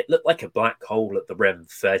it looked like a black hole at the rim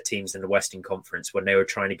for teams in the Western Conference when they were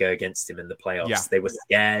trying to go against him in the playoffs. Yeah. They were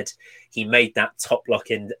scared. He made that top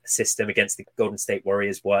lock-in system against the Golden State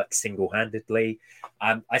Warriors work single-handedly.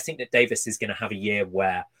 I think that Davis is going to have a year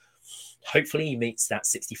where hopefully he meets that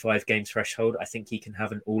 65 game threshold. I think he can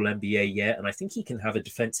have an all-NBA year, and I think he can have a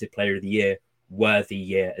defensive player of the year worthy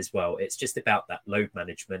year as well. It's just about that load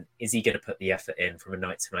management. Is he going to put the effort in from a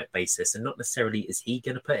night-to-night basis? And not necessarily is he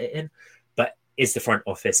going to put it in, but is the front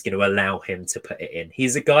office going to allow him to put it in?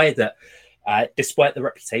 He's a guy that, despite the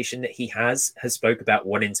reputation that he has spoke about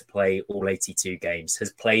wanting to play all 82 games,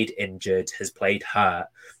 has played injured, has played hurt,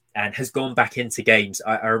 and has gone back into games.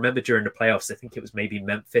 I remember during the playoffs, I think it was maybe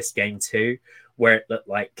Memphis game 2, where it looked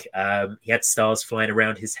like he had stars flying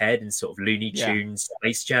around his head in sort of Looney Tunes,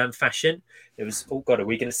 Space Jam fashion. It was, oh God, are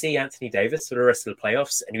we going to see Anthony Davis for the rest of the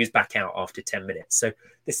playoffs? And he was back out after 10 minutes. So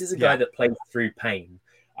this is a guy that played through pain.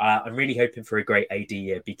 I'm really hoping for a great AD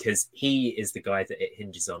year because he is the guy that it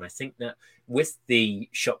hinges on. I think that with the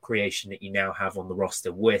shot creation that you now have on the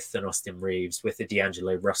roster with an Austin Reeves, with a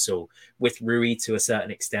D'Angelo Russell, with Rui to a certain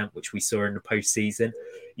extent, which we saw in the postseason,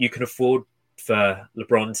 you can afford for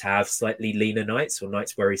LeBron to have slightly leaner nights or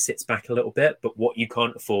nights where he sits back a little bit. But what you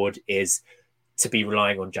can't afford is to be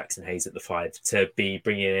relying on Jackson Hayes at the 5, to be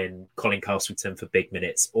bringing in Colin Castleton for big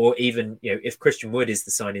minutes, or even, if Christian Wood is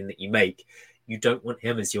the signing that you make, you don't want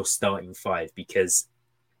him as your starting 5 because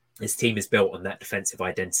his team is built on that defensive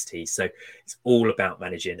identity. So it's all about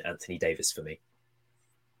managing Anthony Davis for me.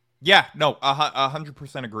 Yeah, no,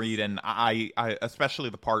 100% agreed, and I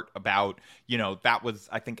especially the part about, that was,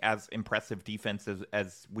 I think, as impressive defense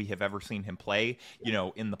as we have ever seen him play,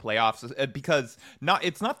 in the playoffs, because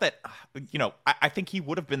it's not that, I think he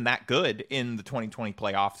would have been that good in the 2020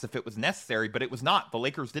 playoffs if it was necessary, but it was not. The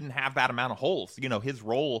Lakers didn't have that amount of holes. His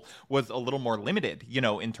role was a little more limited,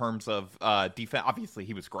 in terms of defense. Obviously,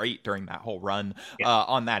 he was great during that whole run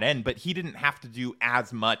on that end, but he didn't have to do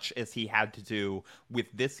as much as he had to do with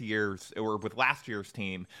with last year's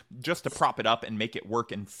team, just to prop it up and make it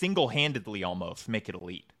work, and single-handedly almost make it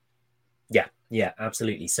elite. Yeah,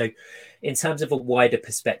 absolutely. So in terms of a wider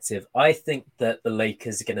perspective, I think that the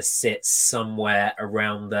Lakers are going to sit somewhere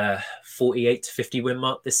around the 48 to 50 win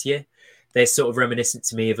mark this year. They're sort of reminiscent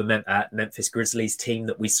to me of a Memphis Grizzlies team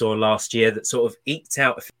that we saw last year that sort of eked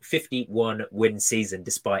out a 51 win season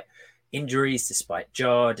despite injuries, despite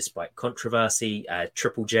Ja, despite controversy,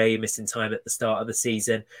 Triple J missing time at the start of the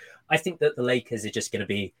season. I think that the Lakers are just going to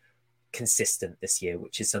be consistent this year,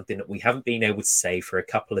 which is something that we haven't been able to say for a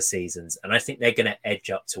couple of seasons. And I think they're going to edge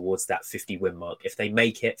up towards that 50 win mark. If they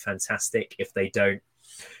make it, fantastic. If they don't,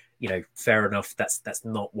 fair enough. That's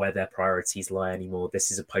not where their priorities lie anymore.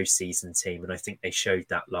 This is a postseason team, and I think they showed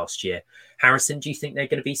that last year. Harrison, do you think they're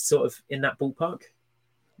going to be sort of in that ballpark?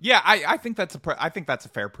 Yeah, I think that's a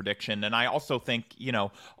fair prediction, and I also think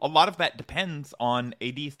a lot of that depends on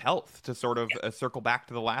AD's health. To sort of circle back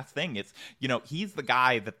to the last thing, it's he's the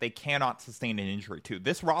guy that they cannot sustain an injury to.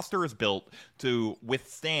 This roster is built to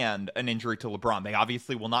withstand an injury to LeBron. They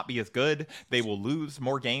obviously will not be as good. They will lose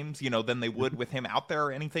more games than they would with him out there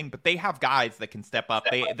or anything. But they have guys that can step up.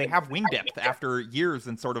 They have wing depth after years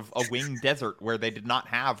in sort of a wing desert where they did not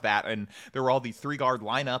have that, and there were all these 3-guard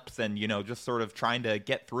lineups and just sort of trying to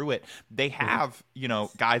get through it. They have,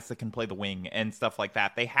 guys that can play the wing and stuff like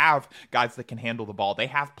that. They have guys that can handle the ball. They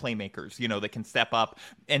have playmakers, that can step up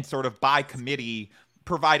and sort of by committee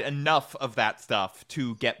provide enough of that stuff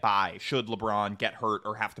to get by should LeBron get hurt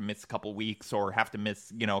or have to miss a couple weeks or have to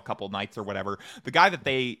miss, a couple nights or whatever. The guy that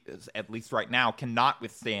they, at least right now, cannot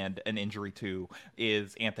withstand an injury to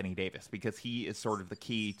is Anthony Davis, because he is sort of the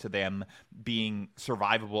key to them being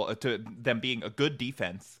survivable, to them being a good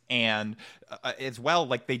defense. And as well,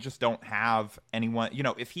 like, they just don't have anyone,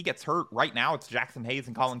 if he gets hurt right now, it's Jackson Hayes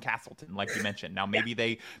and Colin Castleton, like you mentioned. Now, maybe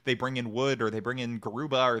they bring in Wood, or they bring in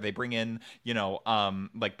Garuba, or they bring in,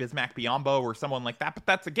 like Bismack Biyombo or someone like that. But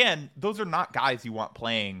that's, again, those are not guys you want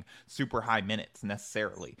playing super high minutes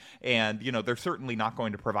necessarily. And, they're certainly not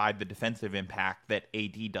going to provide the defensive impact that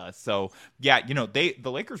AD does. So, yeah,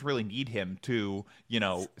 the Lakers really need him to,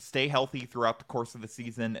 stay healthy throughout the course of the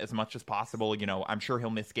season as much as possible. I'm sure he'll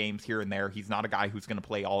miss games here and there. He's not a guy who's going to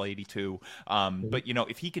play all 82. But,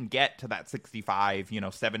 if he can get to that 65,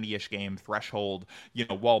 70-ish game threshold,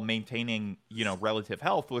 while maintaining, relative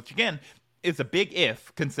health, which, again, is a big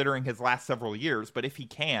if considering his last several years, but if he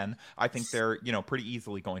can, I think they're, pretty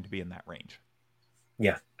easily going to be in that range.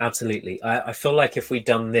 Yeah, absolutely. I feel like if we'd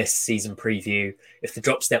done this season preview, if the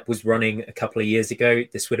drop step was running a couple of years ago,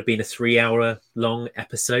 this would have been a 3-hour long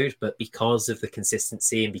episode, but because of the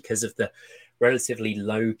consistency and because of the relatively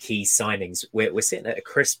low key signings, we're sitting at a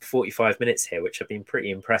crisp 45 minutes here, which I've been pretty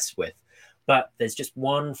impressed with. But there's just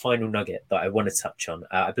one final nugget that I want to touch on.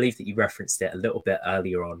 I believe that you referenced it a little bit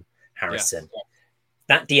earlier on, Harrison. Yes.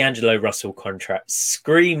 That D'Angelo Russell contract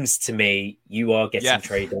screams to me you are getting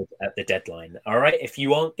traded at the deadline. All right. If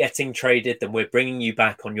you aren't getting traded, then we're bringing you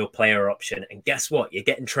back on your player option. And guess what? You're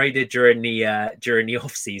getting traded during the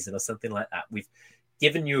off season or something like that. We've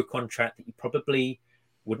given you a contract that you probably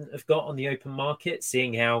wouldn't have got on the open market,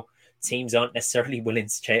 seeing how teams aren't necessarily willing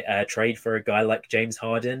to trade for a guy like James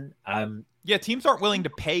Harden. Yeah, teams aren't willing to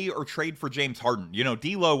pay or trade for James Harden.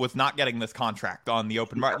 D'Lo was not getting this contract on the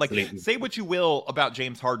open market. Like, say what you will about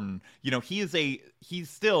James Harden.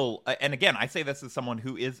 He's still, and again, I say this as someone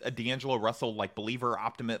who is a D'Angelo Russell, like, believer,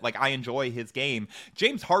 optimist. Like, I enjoy his game.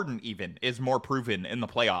 James Harden even is more proven in the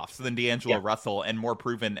playoffs than D'Angelo Russell, and more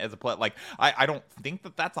proven as a player. Like, I don't think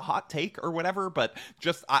that that's a hot take or whatever, but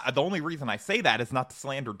just the only reason I say that is not to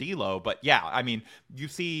slander D'Lo. But yeah, I mean, you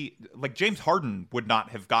see, like, James Harden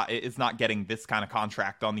is not getting this kind of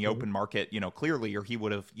contract on the open market, clearly, or he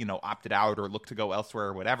would have, opted out or looked to go elsewhere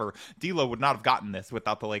or whatever. D'Lo would not have gotten this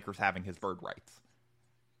without the Lakers having his bird rights.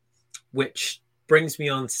 Which brings me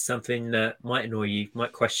on to something that might annoy you,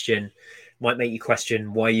 might make you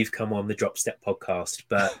question why you've come on the Drop Step podcast.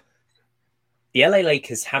 But the LA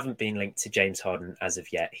Lakers haven't been linked to James Harden as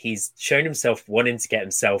of yet. He's shown himself wanting to get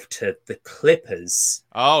himself to the Clippers.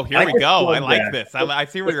 Oh, here we go. I like this. I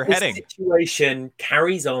see where you're heading. If the situation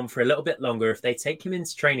carries on for a little bit longer, if they take him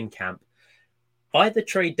into training camp, by the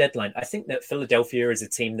trade deadline, I think that Philadelphia is a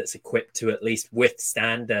team that's equipped to at least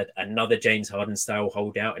withstand another James Harden style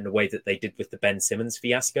holdout in the way that they did with the Ben Simmons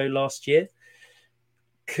fiasco last year.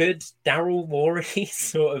 Could Daryl Morey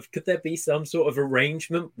could there be some sort of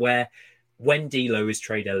arrangement where when D'Lo is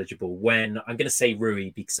trade eligible, when I'm going to say Rui,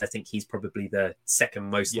 because I think he's probably the second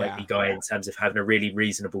most likely guy in terms of having a really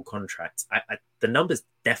reasonable contract. The numbers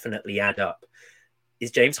definitely add up. Is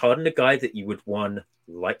James Harden a guy that you would, one,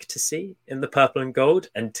 like to see in the purple and gold?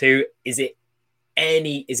 And two, is it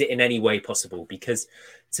in any way possible? Because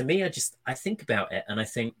to me, I think about it and I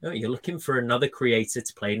think, you're looking for another creator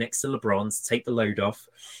to play next to LeBron, to take the load off.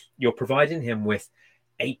 You're providing him with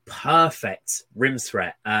a perfect rim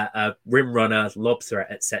threat, a rim runner, lob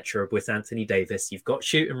threat, etc. with Anthony Davis. You've got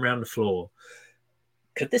shooting around the floor.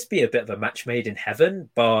 Could this be a bit of a match made in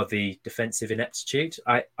heaven, bar the defensive ineptitude?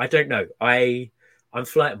 I don't know. I'm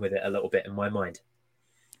flirting with it a little bit in my mind.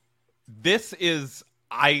 This is...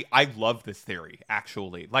 I love this theory,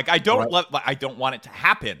 actually. Like, I don't want it to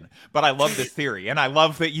happen, but I love this theory. And I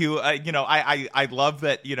love that I love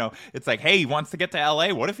that, it's like, hey, he wants to get to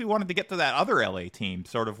LA. What if he wanted to get to that other LA team,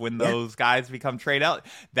 sort of when those guys become trade out?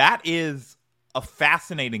 That is a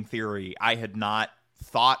fascinating theory I had not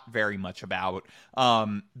thought very much about,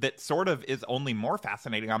 that sort of is only more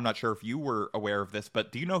fascinating. I'm not sure if you were aware of this,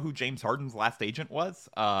 but do you know who James Harden's last agent was,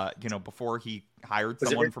 before he hired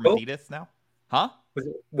someone from Adidas now? Huh?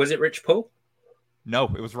 Was it Rich Paul? No,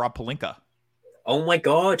 it was Rob Pelinka. Oh my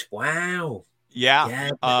God! Wow.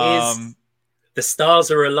 Yeah. The stars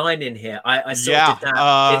are aligning here. I sort of did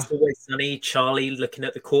that. It's Always Sunny, Charlie looking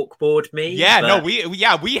at the corkboard meme. Yeah, but...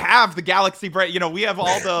 we have the Galaxy brand. We have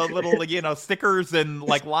all the little stickers and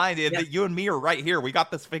like lines. Yeah. You and me are right here. We got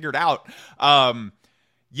this figured out.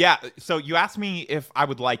 Yeah, so you asked me if I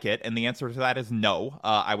would like it, and the answer to that is no.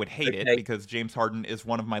 I would hate it because James Harden is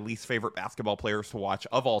one of my least favorite basketball players to watch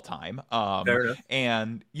of all time. Fair enough.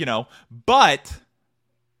 And, but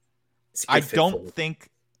I don't think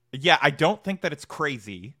that it's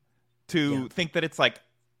crazy to think that it's like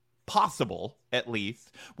possible, at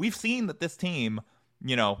least. We've seen that this team,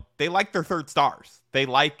 they like their third stars. They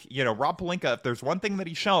like, Rob Pelinka, if there's one thing that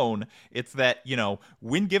he's shown, it's that,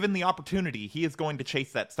 when given the opportunity, he is going to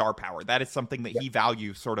chase that star power. That is something that he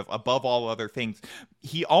values sort of above all other things.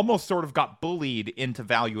 He almost sort of got bullied into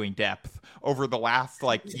valuing depth over the last,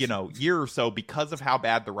 year or so because of how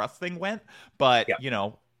bad the Russ thing went. But,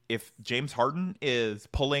 if James Harden is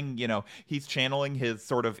pulling, he's channeling his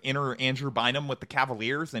sort of inner Andrew Bynum with the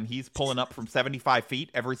Cavaliers, and he's pulling up from 75 feet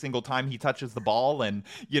every single time he touches the ball, and,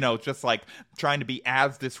 just like trying to be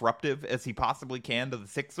as disruptive as he possibly can to the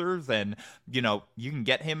Sixers. And, you can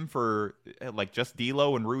get him for like just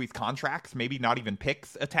D'Lo and Rui's contracts, maybe not even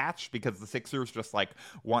picks attached, because the Sixers just like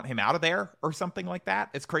want him out of there or something like that.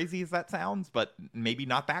 As crazy as that sounds, but maybe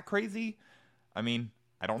not that crazy. I mean,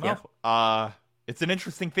 I don't know. Yeah. It's an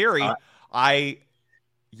interesting theory. Like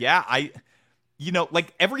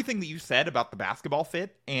everything that you said about the basketball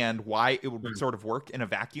fit and why it would sort of work in a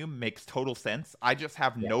vacuum makes total sense. I just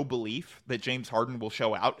have no belief that James Harden will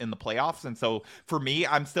show out in the playoffs. And so for me,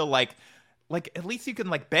 I'm still like at least you can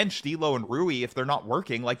like bench D'Lo and Rui if they're not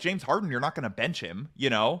working. Like James Harden, you're not going to bench him,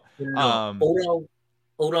 No.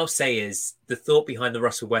 All I'll say is the thought behind the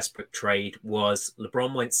Russell Westbrook trade was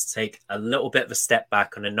LeBron wants to take a little bit of a step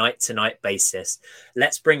back on a night-to-night basis.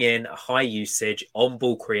 Let's bring in a high-usage,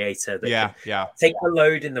 on-ball creator that can take the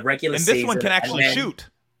load in the regular season. And this one can actually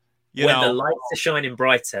shoot. When the lights are shining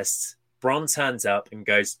brightest, Bron turns up and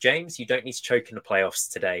goes, James, you don't need to choke in the playoffs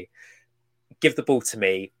today. Give the ball to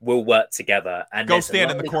me. We'll work together. And go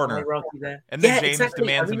stand in the corner. And then James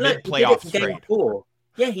demands a mid-playoffs trade.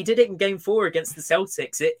 Yeah, he did it in Game 4 against the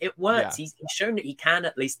Celtics. It worked. Yeah. He's shown that he can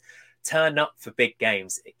at least turn up for big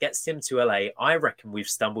games. It gets him to LA. I reckon we've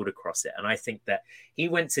stumbled across it. And I think that he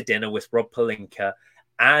went to dinner with Rob Pelinka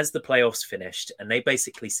as the playoffs finished. And they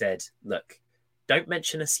basically said, look, don't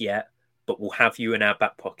mention us yet, but we'll have you in our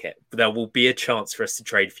back pocket. There will be a chance for us to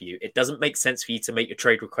trade for you. It doesn't make sense for you to make your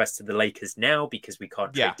trade request to the Lakers now because we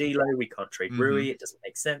can't trade D'Lo, we can't trade Rui. It doesn't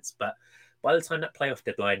make sense. But by the time that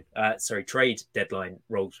trade deadline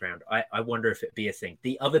rolls around, I wonder if it'd be a thing.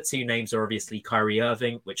 The other two names are obviously Kyrie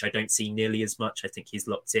Irving, which I don't see nearly as much. I think he's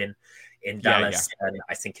locked in Dallas, and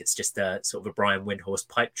I think it's just a sort of a Brian Windhorst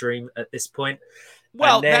pipe dream at this point.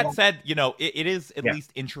 Well, that said, it is at least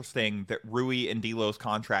interesting that Rui and D'Lo's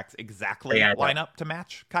contracts exactly line up to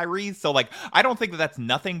match Kyrie's. So, I don't think that that's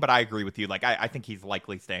nothing, but I agree with you. I think he's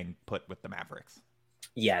likely staying put with the Mavericks.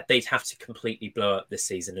 Yeah, they'd have to completely blow up this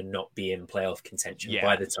season and not be in playoff contention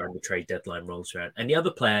by the time the trade deadline rolls around. And the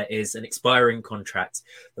other player is an expiring contract.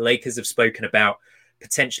 The Lakers have spoken about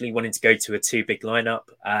potentially wanting to go to a two big lineup.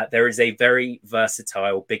 There is a very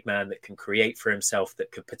versatile big man that can create for himself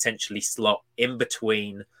that could potentially slot in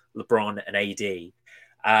between LeBron and AD.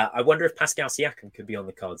 I wonder if Pascal Siakam could be on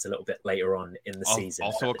the cards a little bit later on in the season.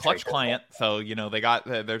 Also a clutch client, so they got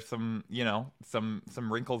there's some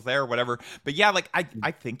some wrinkles there, whatever. But yeah, like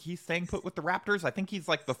I think he's staying put with the Raptors. I think he's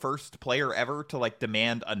like the first player ever to like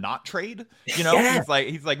demand a not trade. Yeah.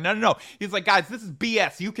 He's like no. He's like, guys, this is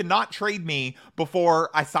BS. You cannot trade me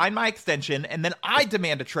before I sign my extension, and then I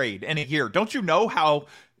demand a trade in a year. Don't you know how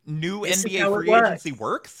new NBA free agency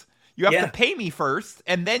works? You have to pay me first,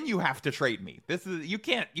 and then you have to trade me. This is you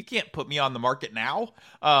can't put me on the market now.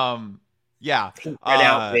 I've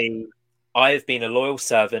been a loyal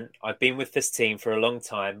servant. I've been with this team for a long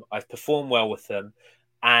time. I've performed well with them.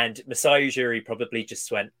 And Masai Ujiri probably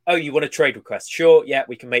just went, "Oh, you want a trade request? Sure, yeah,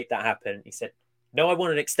 we can make that happen." He said, "No, I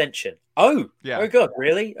want an extension." Oh God,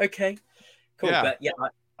 really? Okay, cool. Yeah. But yeah,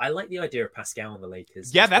 I like the idea of Pascal on the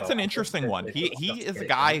Lakers. Yeah, that's an interesting one. He is a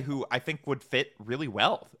guy who I think would fit really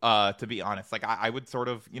well, to be honest. Like, I would sort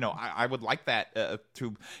of, I would like that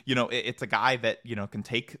it's a guy that, can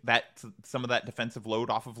take some of that defensive load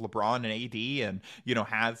off of LeBron and AD and,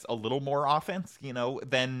 has a little more offense,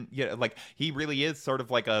 than, like he really is sort of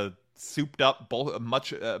like a souped up,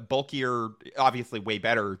 much bulkier, obviously way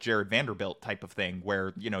better Jared Vanderbilt type of thing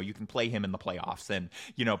where, you can play him in the playoffs and,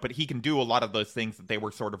 but he can do a lot of those things that they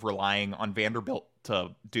were sort of relying on Vanderbilt to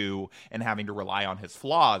do and having to rely on his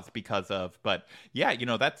flaws because of. But yeah,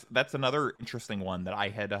 that's another interesting one that I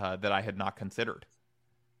had not considered.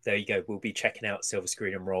 There you go. We'll be checking out Silver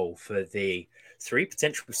Screen and Roll for the 3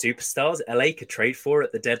 potential superstars LA could trade for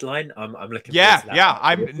at the deadline. I'm looking. Yeah.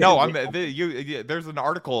 There's an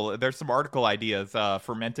article. There's some article ideas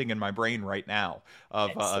fermenting in my brain right now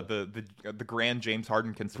of the grand James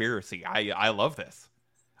Harden conspiracy. I love this.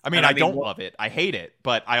 I mean, I don't love it. I hate it,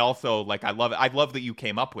 but I also I love it. I love that you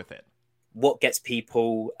came up with it. What gets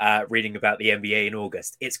people reading about the NBA in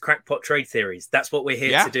August? It's crackpot trade theories. That's what we're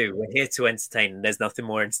here to do. We're here to entertain. And there's nothing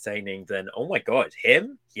more entertaining than, oh my God,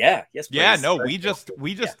 him? Yeah, yes, please. Yeah, no, we just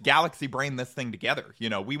galaxy brain this thing together.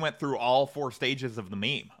 We went through all 4 stages of the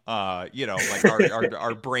meme. Our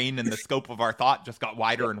brain and the scope of our thought just got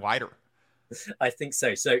wider and wider. I think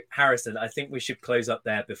so. So, Harrison, I think we should close up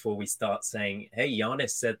there before we start saying, hey, Giannis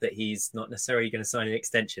said that he's not necessarily going to sign an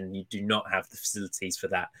extension. You do not have the facilities for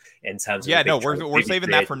that in terms of... Yeah, no, we're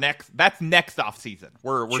saving that for next... That's next offseason.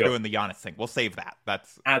 We're doing the Giannis thing. We'll save that.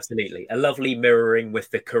 That's... Absolutely. A lovely mirroring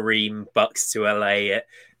with the Kareem Bucks to LA.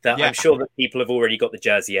 I'm sure that people have already got the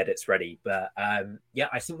jersey edits ready. But I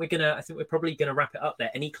think we're probably going to wrap it up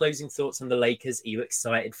there. Any closing thoughts on the Lakers? Are you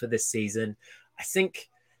excited for this season? I think...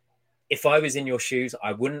 if I was in your shoes,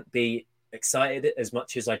 I wouldn't be excited as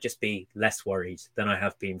much as I'd just be less worried than I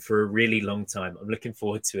have been for a really long time. I'm looking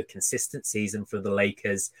forward to a consistent season for the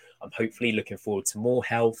Lakers. I'm hopefully looking forward to more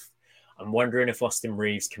health. I'm wondering if Austin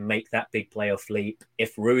Reeves can make that big playoff leap.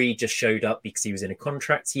 If Rui just showed up because he was in a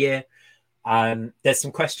contract year. There's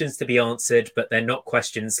some questions to be answered, but they're not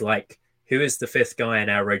questions like, who is the 5th guy in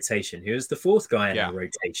our rotation? Who is the 4th guy in our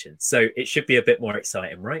rotation? So it should be a bit more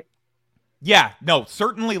exciting, right? Yeah, no,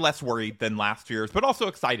 certainly less worried than last year's, but also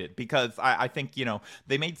excited because I think,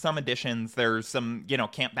 they made some additions. There's some,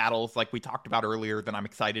 camp battles like we talked about earlier that I'm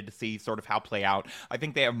excited to see sort of how play out. I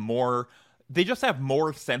think they just have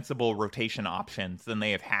more sensible rotation options than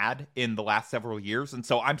they have had in the last several years. And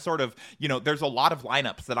so I'm sort of, there's a lot of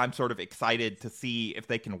lineups that I'm sort of excited to see if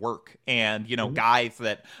they can work. And, guys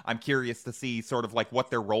that I'm curious to see sort of like what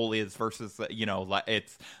their role is versus,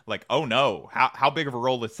 it's like, oh no, how big of a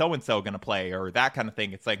role is so-and-so going to play or that kind of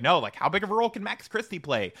thing. It's like, no, like how big of a role can Max Christie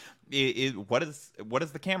play? What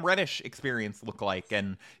does the Cam Reddish experience look like?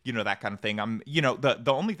 And, that kind of thing. I'm, the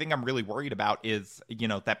only thing I'm really worried about is,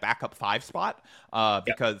 that backup 5 spot.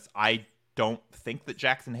 Because I don't think that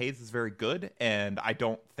Jackson Hayes is very good, and I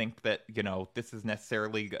don't think that, this is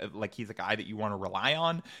necessarily like he's a guy that you want to rely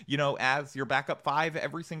on, as your backup 5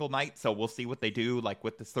 every single night. So we'll see what they do, like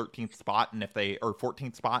with this 13th spot or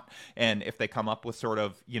 14th spot, and if they come up with sort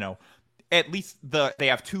of, at least they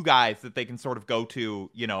have 2 guys that they can sort of go to,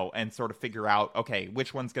 and sort of figure out, okay,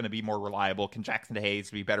 which one's going to be more reliable? Can Jackson Hayes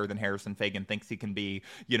be better than Harrison Faigen thinks he can be,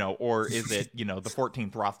 or is it, the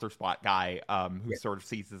 14th roster spot guy who sort of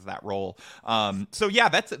seizes that role? So yeah,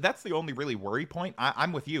 that's the only really worry point.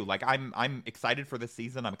 I'm with you. Like I'm excited for this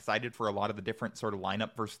season. I'm excited for a lot of the different sort of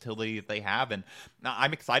lineup versatility that they have, and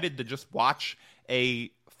I'm excited to just watch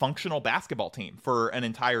a functional basketball team for an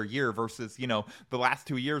entire year versus, you know, the last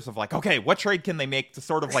 2 years of like, okay, what trade can they make to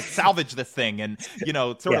sort of like salvage this thing and, you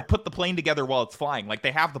know, sort of put the plane together while it's flying. Like, they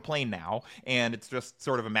have the plane now, and it's just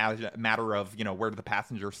sort of a matter of, you know, where do the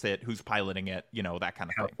passengers sit, who's piloting it, you know, that kind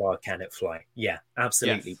of thing. How far can it fly? Yeah,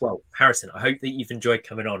 absolutely. Yes. Well, Harrison, I hope that you've enjoyed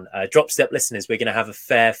coming on. Drop Step listeners, we're going to have a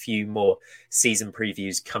fair few more season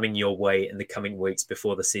previews coming your way in the coming weeks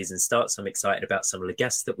before the season starts. I'm excited about some of the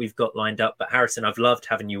guests that we've got lined up. But Harrison, I've loved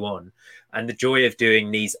having you on. And the joy of doing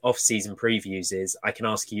these off-season previews is I can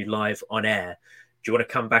ask you live on air, do you want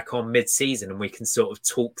to come back on mid-season and we can sort of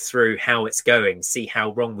talk through how it's going, see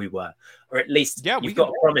how wrong we were? Or at least you've got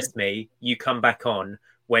to promise me you come back on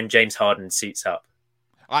when James Harden suits up.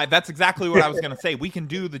 That's exactly what I was going to say. We can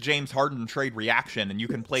do the James Harden trade reaction, and you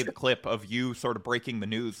can play the clip of you sort of breaking the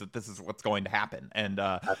news that this is what's going to happen. And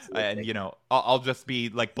you know, I'll just be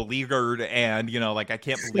like beleaguered, and, you know, like, I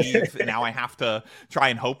can't believe now I have to try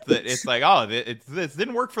and hope that it's like, oh, this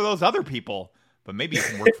didn't work for those other people, but maybe it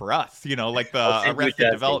can work for us, you know, like the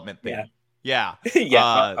Arrested Development thing. Yeah.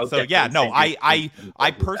 I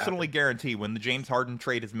personally guarantee when the James Harden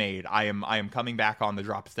trade is made, I am coming back on the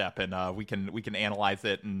Drop Step, and we can analyze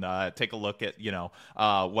it and take a look at, you know,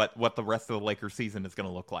 what the rest of the Lakers season is going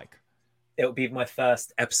to look like. It'll be my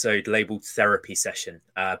first episode labeled therapy session.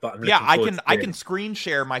 But I'm I can screen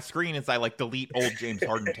share my screen as I like delete old James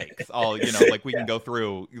Harden takes. I'll, you know, like, we can go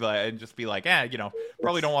through and just be like, you know,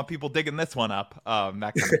 probably don't want people digging this one up.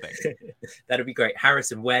 That kind of thing. That'd be great.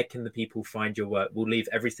 Harrison, where can the people find your work? We'll leave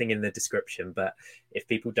everything in the description, but if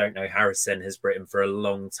people don't know, Harrison has written for a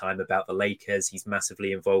long time about the Lakers. He's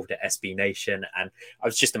massively involved at SB Nation, and I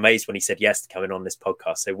was just amazed when he said yes to coming on this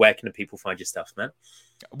podcast. So where can the people find your stuff, man?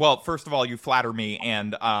 Well, first of all, you flatter me,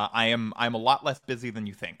 and I'm a lot less busy than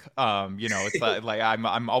you think. You know, it's like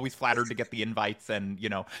I'm always flattered to get the invites, and, you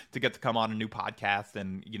know, to get to come on a new podcast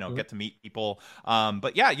and, you know, get to meet people.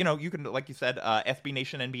 But yeah, you know, you can, like you said, SB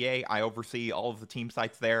Nation NBA. I oversee all of the team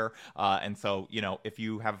sites there, and so, you know, if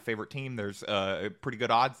you have a favorite team, there's pretty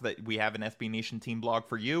good odds that we have an SB Nation team blog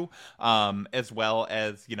for you, as well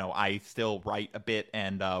as, you know, I still write a bit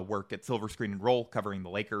and work at Silver Screen and Roll covering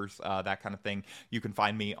the Lakers, that kind of thing. You can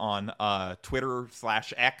find me on Twitter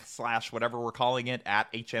 /X/ whatever we're calling it at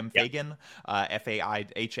HM Faigen,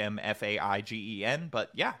 FAIGEN. But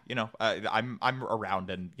yeah, you know, I'm around,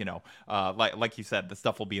 and, you know, like you said, the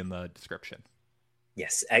stuff will be in the description.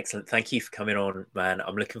 Yes, excellent. Thank you for coming on, man.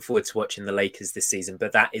 I'm looking forward to watching the Lakers this season.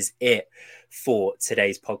 But that is it for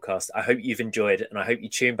today's podcast. I hope you've enjoyed it, and I hope you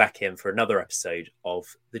tune back in for another episode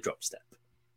of The Drop Step.